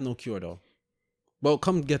us we have no cure, though. Well,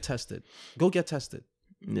 come get tested. Go get tested.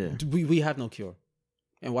 Yeah. We have no cure.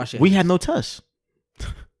 And wash your hands. We have no tests.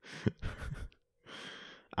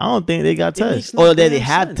 I don't think they got tests. Or they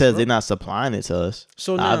have tests. They're not supplying it to us.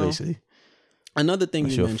 So now, obviously. Another thing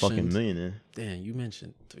you mentioned. You're a fucking millionaire. Damn, you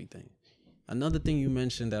mentioned 3 things. Another thing you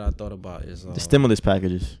mentioned that I thought about is the stimulus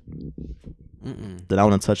packages. That I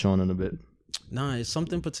want to touch on in a bit. Nah, it's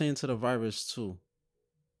something pertaining to the virus too.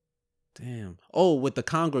 Damn. Oh, with the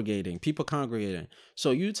people congregating.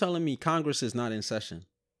 So you telling me Congress is not in session?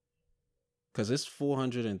 Because it's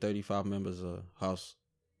 435 members of House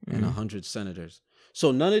and 100 senators.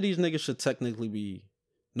 So none of these niggas should technically be.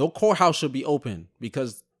 No courthouse should be open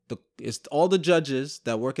because it's all the judges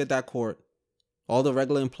that work at that court, all the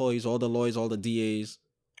regular employees, all the lawyers, all the DAs.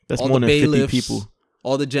 That's more than 50 people.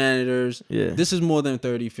 All the janitors. Yeah. This is more than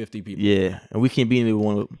 30, 50 people. Yeah. And we can't be in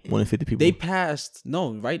one in 50 people. They passed.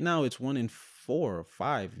 No, right now it's 1 in 4 or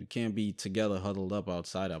 5. You can't be together huddled up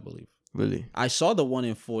outside, I believe. Really? I saw the 1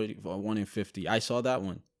 in 40 or 1 in 50. I saw that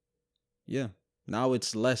one. Yeah. Now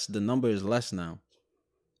it's less. The number is less now.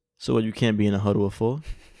 So you can't be in a huddle of 4?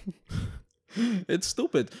 It's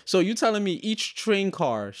stupid. So you telling me each train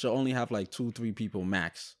car should only have like 2-3 people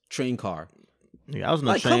max? Train car. Yeah, I was on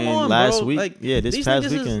the train last week. Like, this past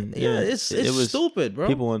weekend. It's stupid, bro.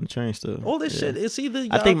 People on the train still. All this shit. It's either.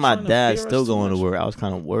 I think my dad's still going to work. I was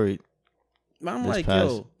kind of worried. I'm like,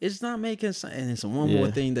 yo, it's not making sense. And it's one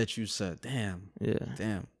more thing that you said. Damn. Yeah.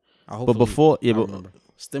 Damn. But before,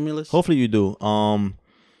 Stimulus. Hopefully you do.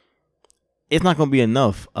 It's not gonna be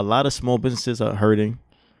enough. A lot of small businesses are hurting.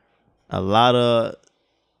 A lot of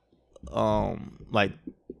like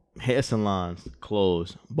hair salons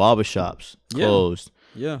closed, barbershops closed.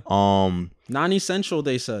 Yeah. Non-essential,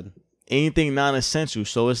 they said. Anything non-essential.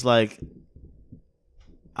 So it's like,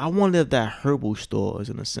 I wonder if that herbal store is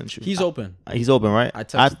an essential. He's open. He's open, right?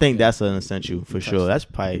 I think that's an essential for sure. That's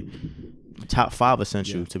probably top 5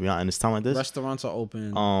 essential to be honest. In this time like this, restaurants are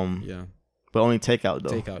open. Yeah, but only takeout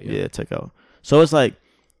though. Takeout, yeah, takeout. So it's like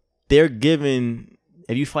they're giving.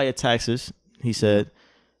 If you file your taxes, he said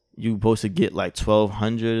you supposed to get like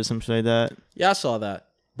 $1,200 or something like that. Yeah, I saw that.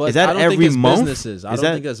 But is that I don't every think it's month? Businesses. I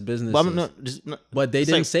don't think that's businesses. But they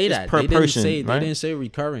didn't say that. They didn't say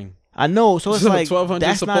recurring. I know. So it's like $1,200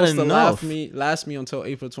 that's not enough. Last me until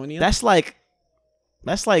April 20th.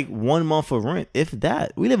 That's like 1 month of rent, if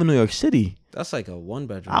that. We live in New York City. That's like a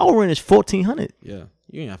 1-bedroom. Our rent is $1,400. Yeah,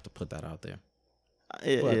 you didn't have to put that out there.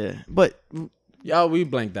 But yeah, we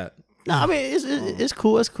blanked that. Nah, I mean it's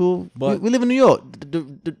cool. It's cool. But we live in New York.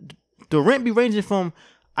 The rent be ranging from.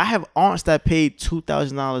 I have aunts that paid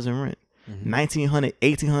 $2,000 in rent, $1,900,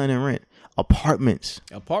 $1,800 in rent. Apartments,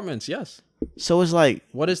 yes. So it's like,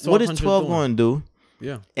 what is 12 going to do?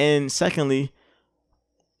 Yeah. And secondly,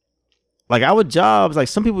 like our jobs, like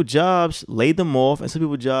some people jobs laid them off, and some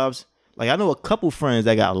people jobs, like I know a couple friends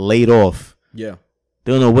that got laid off. Yeah.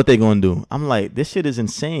 They don't know what they're going to do. I'm like, this shit is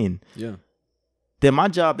insane. Yeah. Then my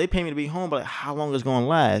job, they pay me to be home, but like, how long is going to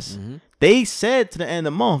last? They said to the end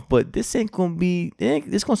of the month, but this ain't going to be,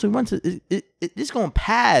 it's going to run to, it's going to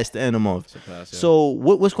pass the end of the month. So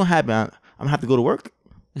what's going to happen? I'm going to have to go to work?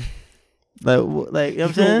 like, you know what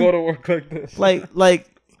I'm saying? Go to work like this.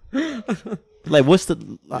 Like what's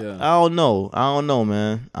the, I don't know,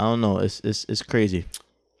 man. I don't know. It's crazy.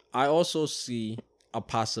 I also see a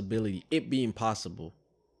possibility, it being possible,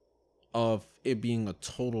 of it being a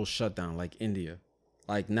total shutdown like India.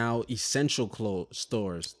 Like now essential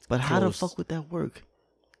stores. But how the fuck would that work?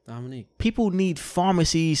 Dominique. People need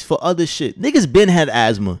pharmacies for other shit. Niggas been had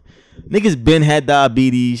asthma. Niggas been had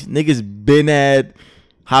diabetes. Niggas been had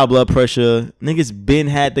high blood pressure. Niggas been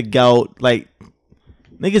had the gout. Like,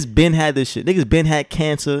 niggas been had this shit. Niggas been had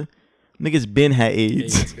cancer. Niggas been had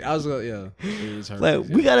AIDS. I was gonna, AIDS hurt. Like,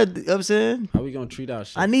 we gotta, you know what I'm saying? How we gonna treat our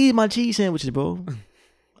shit? I need my cheese sandwiches, bro.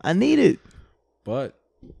 I need it. But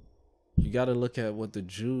you gotta look at what the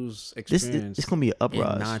Jews experienced. It's gonna be an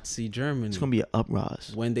uprise. In Nazi Germany. It's gonna be an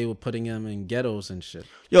uprise. When they were putting them in ghettos and shit.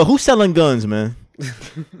 Yo, who's selling guns, man?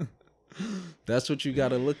 That's what you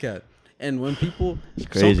gotta look at. And when some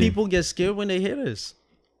people get scared when they hear this.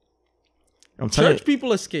 Church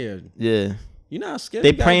people are scared. Yeah. You're not scared.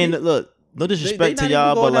 They praying. Look, no disrespect to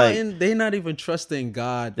y'all, but like they're not even trusting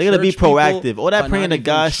God. They're gonna be proactive. All that praying to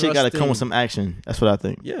God shit gotta come with some action. That's what I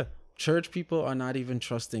think. Yeah. Church people are not even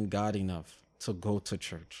trusting God enough to go to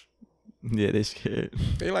church. Yeah, they're scared.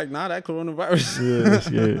 They like, nah, that coronavirus. Yeah,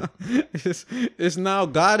 they're scared. It's now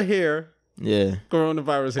God here. Yeah.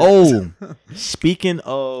 Coronavirus here. Oh, speaking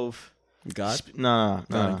of God? God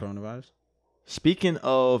and coronavirus? Speaking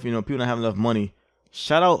of, people not having enough money,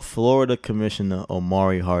 shout out Florida Commissioner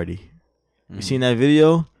Omari Hardy. You seen that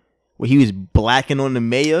video where he was blacking on the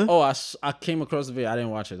mayor? Oh, I came across the video. I didn't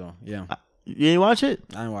watch it though. Yeah. You didn't watch it?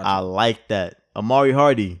 I didn't watch it. I like that. Omari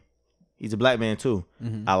Hardy. He's a black man too.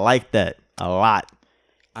 I like that a lot.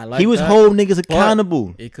 He was holding niggas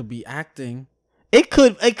accountable. It could be acting. It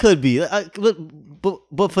could be.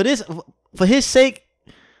 But for his sake,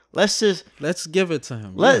 let's give it to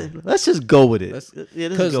him. Let's just go with it.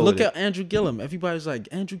 Because look at Andrew Gillum. Everybody's like,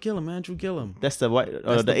 Andrew Gillum. That's the white,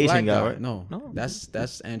 the Asian guy, right? No,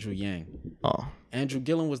 that's Andrew Yang. Oh, Andrew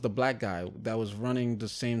Gillum was the black guy that was running the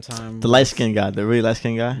same time. The light skinned guy, the really light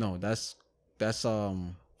skinned guy. No, that's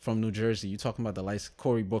from New Jersey. You talking about the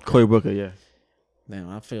Cory Booker? Cory Booker, yeah. Damn,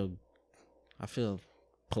 I feel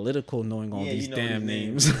political knowing all these damn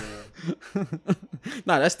names.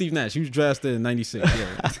 Nah, that's Steve Nash. He was drafted in '96.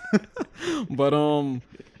 Yeah. But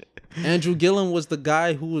Andrew Gillum was the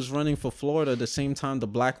guy who was running for Florida the same time the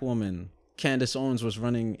black woman Candace Owens was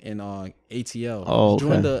running in ATL. Oh, okay.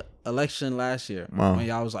 During the election last year. Wow. When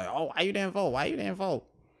y'all was like, oh, why you didn't vote?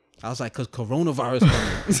 I was like, because coronavirus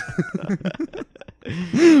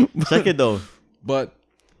coming. Check it though. But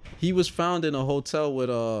he was found in a hotel with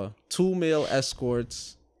 2 male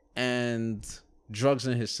escorts and drugs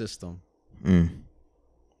in his system.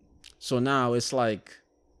 So now it's like,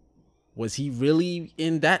 was he really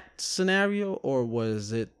in that scenario, or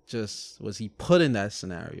was he put in that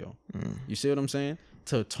scenario? You see what I'm saying?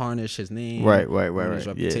 to tarnish his name, right, his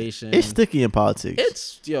reputation. Yeah. It's sticky in politics.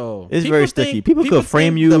 It's very sticky. People could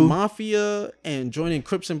frame you. The mafia and joining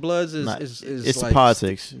Crips and Bloods is it's like,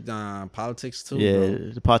 politics. Politics too. Yeah,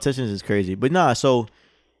 bro. the politicians is crazy. But nah, so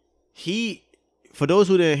for those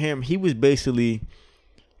who didn't hear him, he was basically,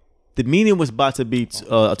 the meeting was about to be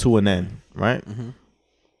to an end, right? Mm-hmm.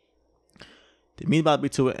 The meeting about to be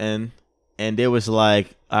to an end, and there was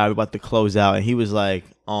like, all right, we're about to close out, and he was like,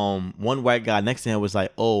 one white guy next to him was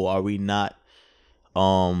like, oh, are we not,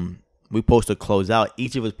 we supposed to close out?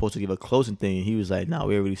 Each of us supposed to give a closing thing. And he was like, no,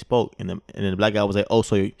 we already spoke. And then the black guy was like, oh,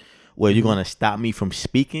 so you're gonna stop me from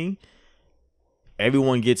speaking?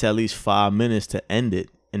 Everyone gets at least 5 minutes to end it.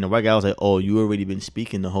 And the white guy was like, oh, you already been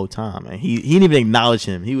speaking the whole time. And he didn't even acknowledge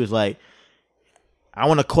him. He was like, I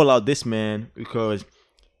want to call out this man because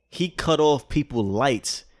he cut off people's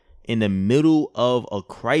lights in the middle of a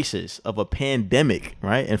crisis, of a pandemic,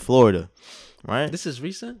 right? In Florida, right? This is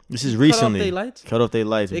recent? This is recently. Cut off their lights? Cut off their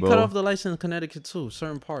lights, bro. They cut off the lights in Connecticut too,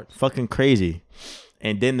 certain parts. Fucking crazy.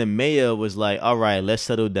 And then the mayor was like, all right, let's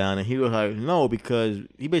settle down. And he was like, no, because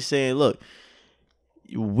he been saying, look,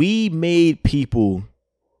 we made people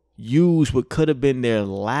use what could have been their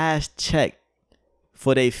last check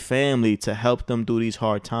for their family to help them through these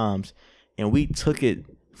hard times, and we took it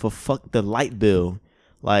for fuck the light bill.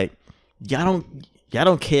 Like, y'all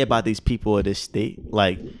don't care about these people of this state.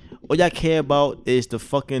 Like, all y'all care about is the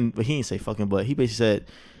fucking, but he didn't say fucking, but he basically said,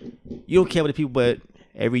 you don't care about the people, but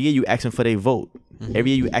every year you asking for their vote. Mm-hmm.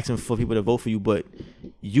 Every year you asking for people to vote for you, but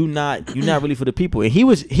you not really for the people. And he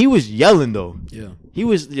was yelling though. Yeah. He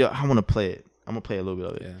was, I want to play it. I'm gonna play a little bit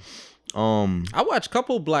of it. Yeah. I watch a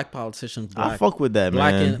couple black politicians. I fuck with that,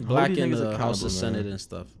 man. Black in the House of Senate and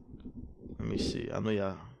stuff. Let me see. I know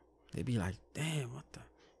y'all. They be like, damn,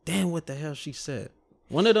 what the hell she said.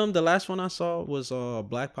 One of them, the last one I saw was a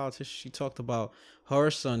black politician. She talked about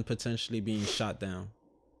her son potentially being shot down.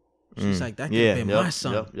 She's like, that could have been my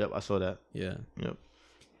son. Yep, I saw that. Yeah. Yep.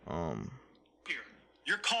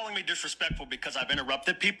 You're calling me disrespectful because I've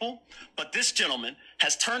interrupted people, but this gentleman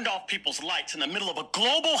has turned off people's lights in the middle of a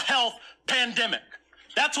global health pandemic.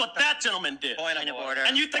 That's what that gentleman did. Point of order.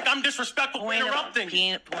 And you think I'm disrespectful for interrupting?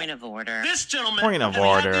 Point of order. This gentleman had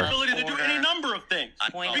the ability to do any number of things.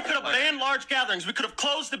 We could have banned large gatherings. We could have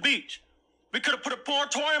closed the beach. We could have put a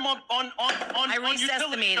moratorium on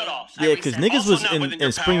utility shutoffs. Yeah, because niggas was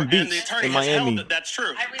in Spring Beach in Miami. That's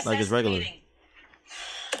true. Like it's regular.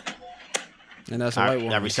 And that's a white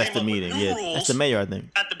woman. I recessed the meeting. Yeah, that's the mayor, I think.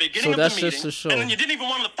 At the beginning of the meeting, just to show. And then you didn't even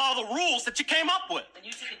want to follow the rules that you came up with.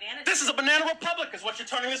 This is a banana republic, is what you're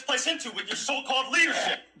turning this place into with your so-called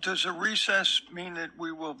leadership. Does a recess mean that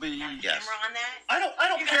we will be? Yes. Camera on that? I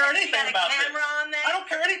don't care anything about this. I don't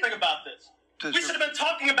care anything about this. We should have been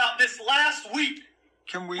talking about this last week.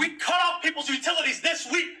 We cut off people's utilities this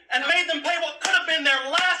week and made them pay what could have been their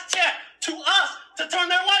last check to us to turn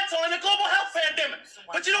their lights on in a global health pandemic.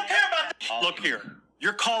 But you don't care about that. Look here.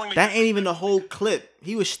 You're calling me. That ain't even the whole clip.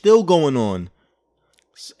 He was still going on.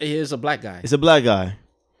 He is a black guy. It's a black guy.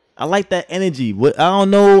 I like that energy. I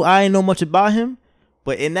don't know. I ain't know much about him.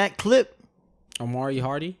 But in that clip. Omari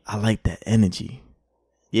Hardy? I like that energy.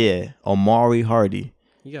 Yeah. Omari Hardy.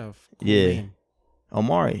 You got a cool name.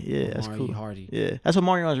 Omari. Yeah, that's cool. Hardy. Yeah. That's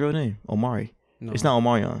Omarion's real name. Omari. No. It's not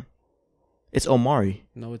Omarion. It's Omari.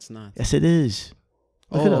 No, it's not. Yes, it is.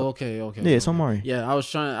 Look it up. Okay. Yeah, it's Omari. Yeah, I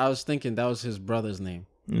was thinking that was his brother's name.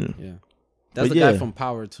 Yeah. That's the guy from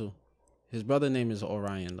Power too. His brother name is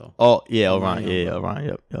Orion though. Oh yeah, Orion. Yeah,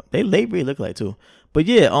 Orion. Yep. They really look like too. But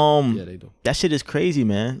yeah, yeah, they do. That shit is crazy,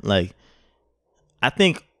 man. Like, I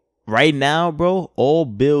think right now, bro, all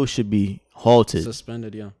bills should be halted.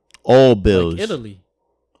 Suspended, yeah. All bills. Like Italy.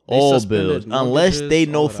 All bills. Unless they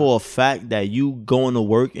know for a fact that you going to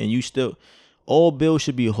work and you still, all bills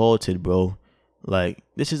should be halted, bro. Like,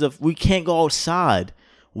 we can't go outside.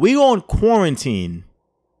 We on quarantine.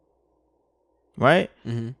 Right?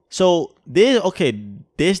 Mm-hmm. So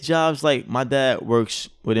this job's like, my dad works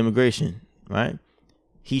with immigration, right?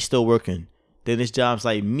 He's still working. Then this job's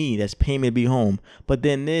like me, that's paying me to be home. But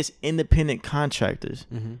then there's independent contractors,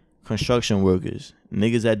 construction workers,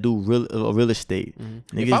 niggas that do real estate,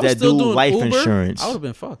 niggas that do life insurance. I would have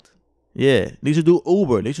been fucked. Yeah, niggas who do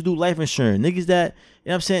Uber, niggas who do life insurance, niggas that, you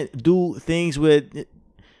know what I'm saying, do things with.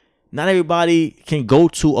 Not everybody can go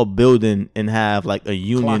to a building and have like a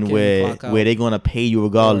union where they're gonna pay you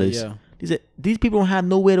regardless. These people don't have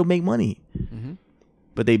nowhere to make money,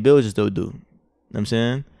 but they bills still do. You know what I'm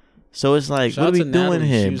saying? So it's like, what are we doing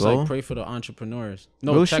here, she was bro? Like, pray for the entrepreneurs.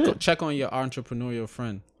 No, check on your entrepreneurial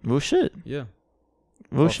friend. Real shit. Yeah.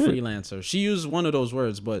 Real shit. Freelancer. She used one of those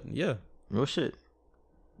words, but yeah. Real shit.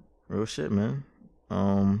 Real shit, man.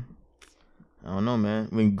 I don't know, man.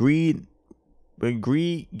 When greed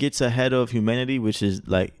gets ahead of humanity, which is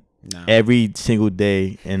like every single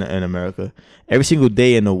day in America, every single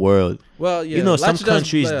day in the world. Well, yeah, you know, some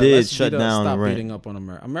countries did shut down stop rent. beating up on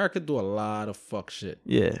America. America do a lot of fuck shit.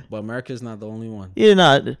 Yeah, but America is not the only one. Yeah,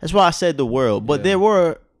 that's why I said the world. But there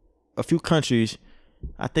were a few countries.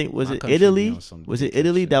 I think was it Italy? Was it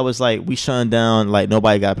Italy that was like we shutting down, like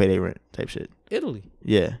nobody got to pay their rent type shit? Italy.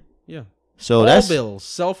 Yeah. Yeah. So all that's bills,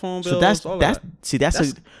 cell phone bills. So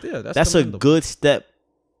that's a good step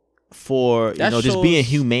for just being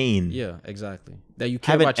humane. Yeah, exactly. That you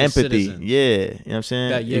care having about your empathy. Citizens. Yeah, you know what I'm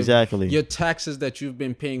saying? Exactly. Your taxes that you've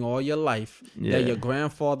been paying all your life, that your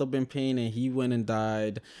grandfather been paying and he went and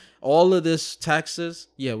died. All of this taxes,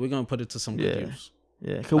 we're gonna put it to some good use.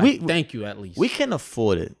 Yeah, like, thank you at least. We can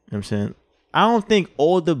afford it. You know what I'm saying? I don't think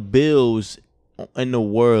all the bills in the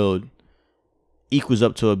world equals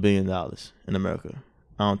up to $1 billion in America.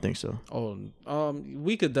 I don't think so.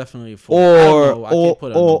 We could definitely afford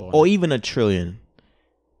or even $1 trillion.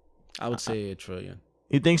 I would say $1 trillion.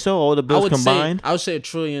 You think so? All the bills combined? I would say $1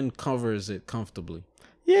 trillion covers it comfortably.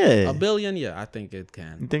 Yeah. $1 billion, I think it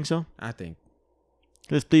can. You think so? I think.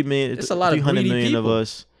 There's 3 million. It's a lot of 300 million people. Of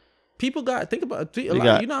us. People think about it.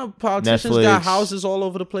 You know, politicians Netflix, got houses all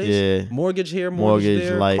over the place. Yeah. Mortgage here, mortgage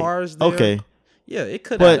there, cars there. Okay. Yeah, it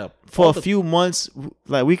could add up. For a few months,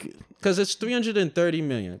 like because it's 330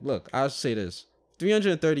 million. Look, I'll say this: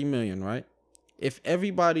 330 million, right? If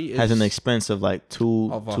everybody has an expense of like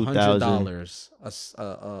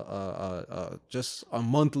 $2,000, just a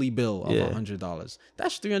monthly bill of $100,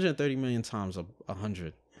 that's 330 million times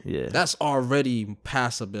 100. Yeah, that's already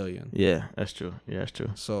past $1 billion. Yeah, that's true. Yeah, that's true.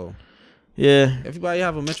 So, yeah, everybody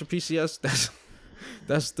have a Metro PCS.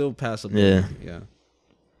 That's still past $1 billion. Yeah.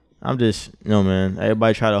 I'm just, man.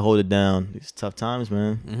 Everybody try to hold it down. These tough times,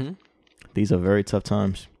 man. Mm-hmm. These are very tough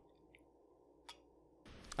times.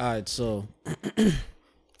 All right, so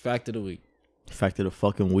fact of the week. Fact of the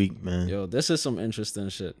fucking week, man. Yo, this is some interesting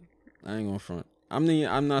shit. I ain't gonna front. I'm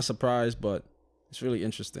not surprised, but it's really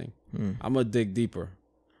interesting. I'm gonna dig deeper.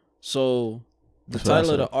 So the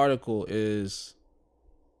title of the article is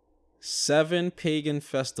 7 pagan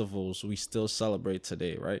festivals we still celebrate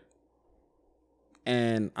today, right?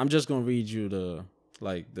 And I'm just gonna read you the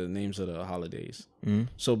names of the holidays.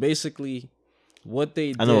 So basically, what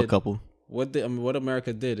they did, I know a couple. What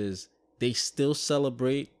America did is they still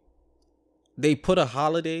celebrate. They put a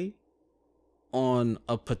holiday on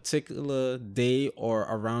a particular day or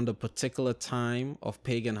around a particular time of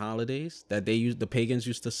pagan holidays that the pagans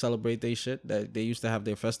used to celebrate their shit, that they used to have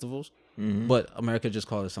their festivals, but America just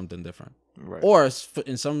called it something different. Right. Or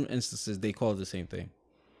in some instances, they call it the same thing.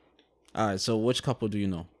 All right, so which couple do you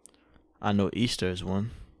know? I know Easter is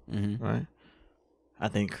one, right? I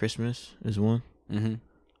think Christmas is one.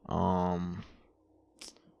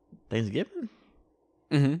 Thanksgiving?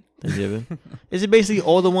 Thanksgiving. Is it basically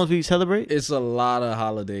all the ones we celebrate? It's a lot of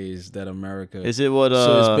holidays that America... Is it what...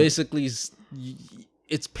 So it's basically...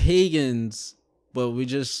 It's pagans, but we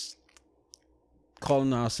just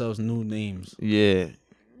calling ourselves new names. Yeah.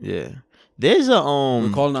 There's a...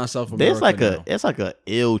 We're calling ourselves America There's like now. It's like a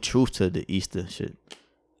ill truth to the Easter shit.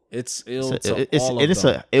 It's ill to all of it's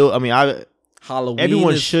them. a ill... I mean, Halloween.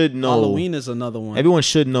 Everyone should know. Halloween is another one. Everyone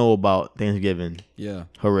should know about Thanksgiving. Yeah.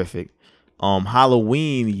 Horrific.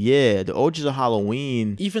 Halloween. Yeah, the origins of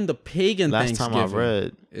Halloween. Even the pagan last Thanksgiving. Time I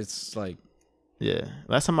read, it's like. Yeah,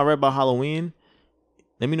 last time I read about Halloween.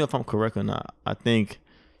 Let me know if I'm correct or not. I think,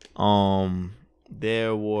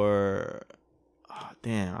 there were. Oh,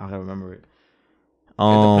 damn, I gotta remember it. It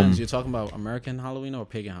depends. You're talking about American Halloween or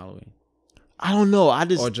pagan Halloween? I don't know.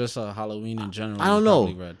 Or just Halloween in general. I don't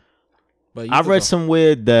know. Read. But I read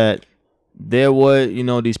somewhere that there were,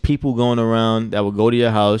 these people going around that would go to your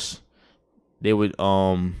house. They would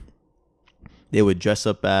dress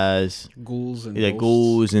up as ghouls and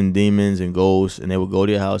ghouls and demons and ghosts, and they would go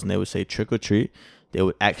to your house and they would say trick or treat. They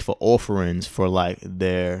would ask for offerings for like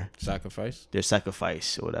their sacrifice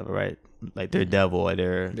or whatever, right? Like their devil or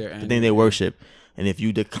the thing they worship. And if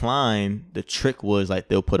you decline, the trick was like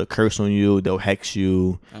they'll put a curse on you, they'll hex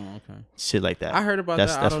you, shit like that. I heard about that.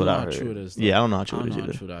 That's what I heard. True it is, yeah, I don't know how true it is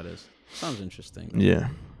either. How true that is. Sounds interesting. Yeah.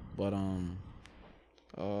 But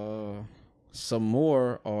some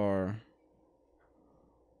more are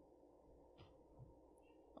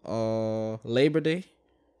Labor Day.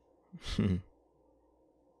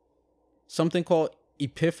 Something called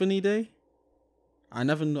Epiphany Day. I've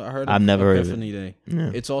never heard of Epiphany Day.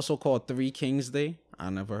 Yeah. It's also called Three Kings Day. I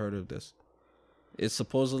never heard of this. It's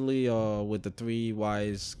supposedly with the 3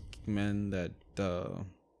 wise men that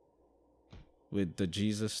with the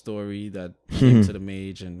Jesus story that came to the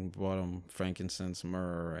mage and brought him frankincense,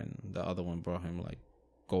 myrrh, and the other one brought him like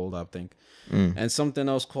gold, I think. And something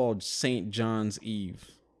else called St. John's Eve.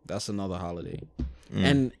 That's another holiday.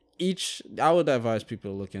 And I would advise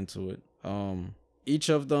people to look into it. Each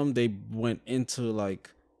of them, they went into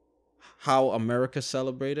like how America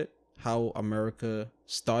celebrated, how America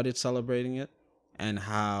started celebrating it, and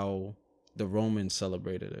how the Romans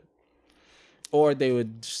celebrated it. Or they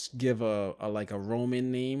would just give a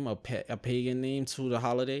Roman name, a pagan name to the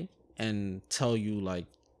holiday, and tell you like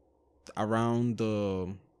around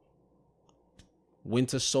the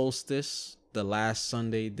winter solstice, the last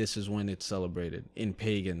Sunday, this is when it's celebrated in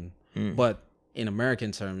pagan. But in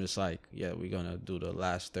American terms, it's like, yeah, we're gonna do the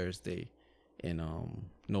last Thursday in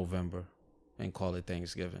November and call it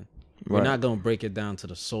Thanksgiving. Right. We're not gonna break it down to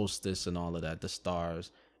the solstice and all of that, the stars.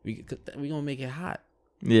 We gonna make it hot.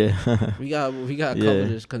 Yeah. we got cover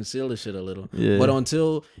this, conceal this shit a little. Yeah. But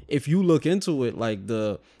until, if you look into it, like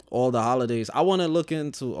all the holidays, I want to look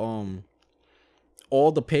into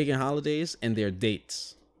all the pagan holidays and their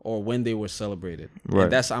dates or when they were celebrated. Right.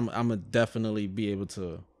 And that's I'm gonna definitely be able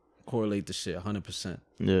to correlate the shit 100%.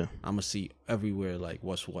 Yeah. I'm gonna see everywhere like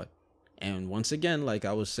what's what. And once again, like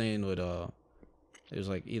I was saying with it was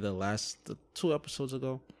like either 2 episodes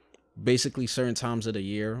ago, basically certain times of the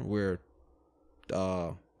year we're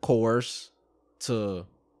coerced to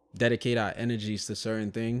dedicate our energies to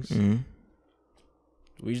certain things.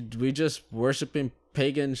 We just worshiping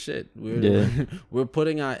pagan shit. We're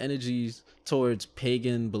putting our energies towards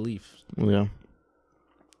pagan beliefs. Yeah.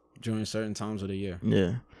 During certain times of the year.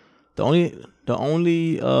 Yeah. The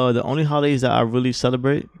only holidays that I really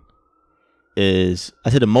celebrate is, I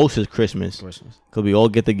say the most is Christmas. Cause we all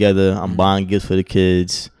get together. I'm buying gifts for the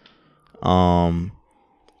kids.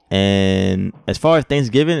 And as far as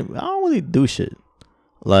Thanksgiving, I don't really do shit.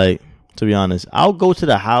 Like, to be honest, I'll go to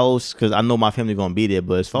the house because I know my family gonna be there.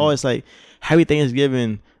 But as far as like Happy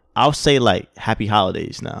Thanksgiving, I'll say like Happy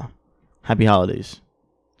Holidays now. Happy Holidays.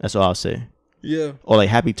 That's all I'll say. Yeah. Or like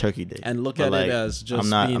Happy Turkey Day. And look at it as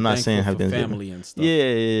just I'm not saying Happy family and stuff.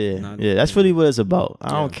 Yeah. That's really what it's about.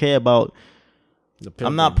 I don't care about.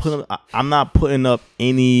 I'm not putting up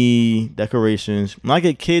any decorations. When I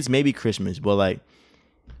get kids, maybe Christmas, but like,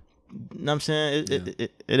 you know what I'm saying?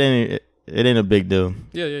 It ain't a big deal.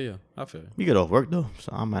 Yeah. I feel it. You get off work though,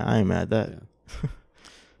 so I ain't mad at that.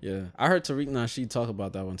 Yeah. I heard Tariq Nasheed talk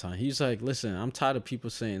about that one time. He's like, listen, I'm tired of people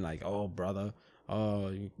saying like, oh brother,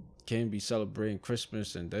 you can't be celebrating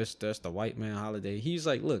Christmas and that's the white man holiday. He's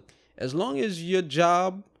like, look, as long as your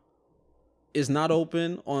job is not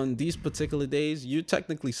open on these particular days, you're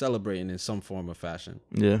technically celebrating in some form or fashion.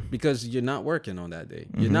 Yeah. Because you're not working on that day.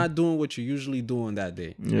 You're not doing what you usually do on that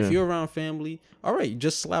day. Yeah. If you're around family, all right,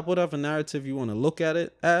 just slap whatever narrative you want to look at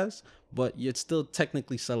it as, but you're still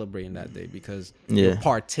technically celebrating that day because you're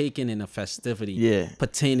partaking in a festivity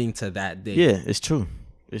pertaining to that day. Yeah, it's true.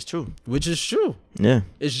 It's true. Which is true. Yeah.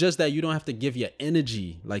 It's just that you don't have to give your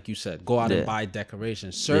energy, like you said. Go out and buy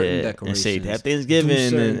decorations, certain decorations. And say that Thanksgiving. Do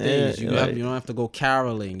certain things. You don't have to go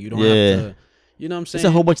caroling. You don't have to, you know what I'm saying? It's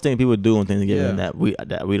a whole bunch of things people do on Thanksgiving that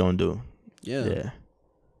we don't do. Yeah.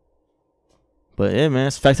 But yeah, man,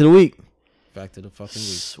 it's fact of the week. Fact of the fucking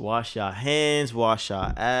week. Wash your hands, wash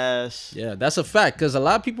your ass. Yeah, that's a fact. Because a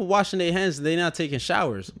lot of people washing their hands, they're not taking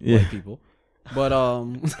showers. White people. But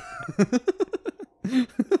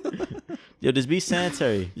Yo, just be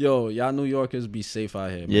sanitary. Yo, y'all New Yorkers be safe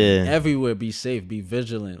out here, man. Yeah. Everywhere be safe, be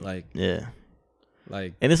vigilant. Like, yeah.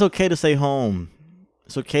 Like, and it's okay to stay home.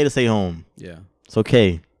 It's okay to stay home. Yeah. It's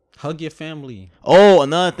okay. Hug your family. Oh,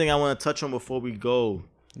 another thing I want to touch on before we go.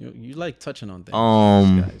 You like touching on things.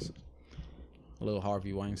 Guys. A little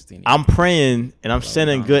Harvey Weinstein. I'm praying and I'm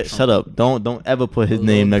sending good. Trump. Shut up. Don't ever put his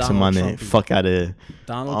name next to my name. Fuck out of here.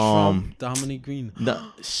 Donald Trump, Dominic Green.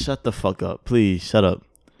 No, shut the fuck up. Please, shut up.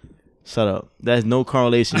 Shut up. There's no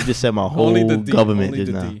correlation. You just said my whole government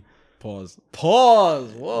just now. Pause.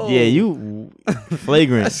 Whoa. Yeah, you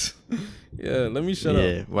flagrant. Yeah, let me shut up.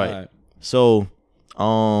 Yeah, right. So,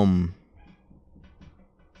 oh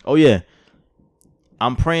yeah.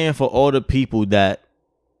 I'm praying for all the people that,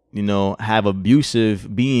 you know, have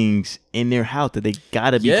abusive beings in their house that they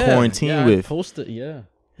gotta be quarantined with.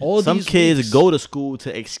 Some kids go to school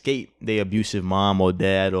to escape their abusive mom or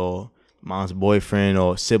dad or mom's boyfriend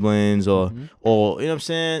or siblings or you know what I'm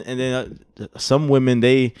saying. And then some women,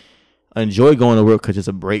 they enjoy going to work because it's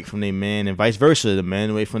a break from their man, and vice versa. The man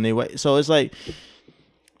away from their wife. So it's like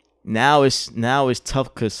now it's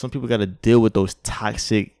tough because some people got to deal with those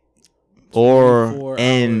toxic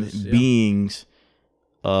beings.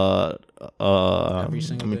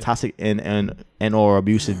 Toxic and or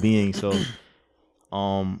abusive beings. So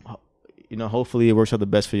Hopefully it works out the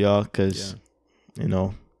best for y'all, because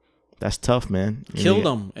that's tough, man. Kill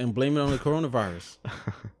them and blame it on the coronavirus.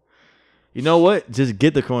 You know what? Just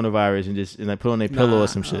get the coronavirus and put it on their pillow or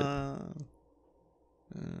some shit.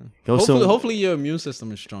 Hopefully your immune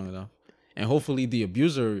system is strong enough, and hopefully the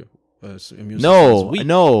abuser immune system is weak.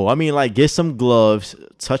 No. I mean, like, get some gloves,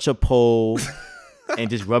 touch a pole, and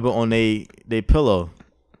just rub it on they pillow.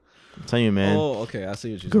 I'm telling you, man. Oh, okay. I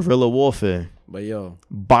see what you're saying. Guerrilla warfare. But yo,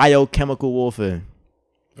 biochemical warfare.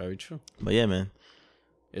 Very true. But yeah, man.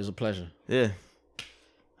 It was a pleasure. Yeah.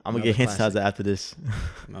 I'm going to get hand sanitizer after this.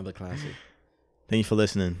 Another classic. Thank you for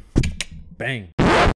listening. Bang.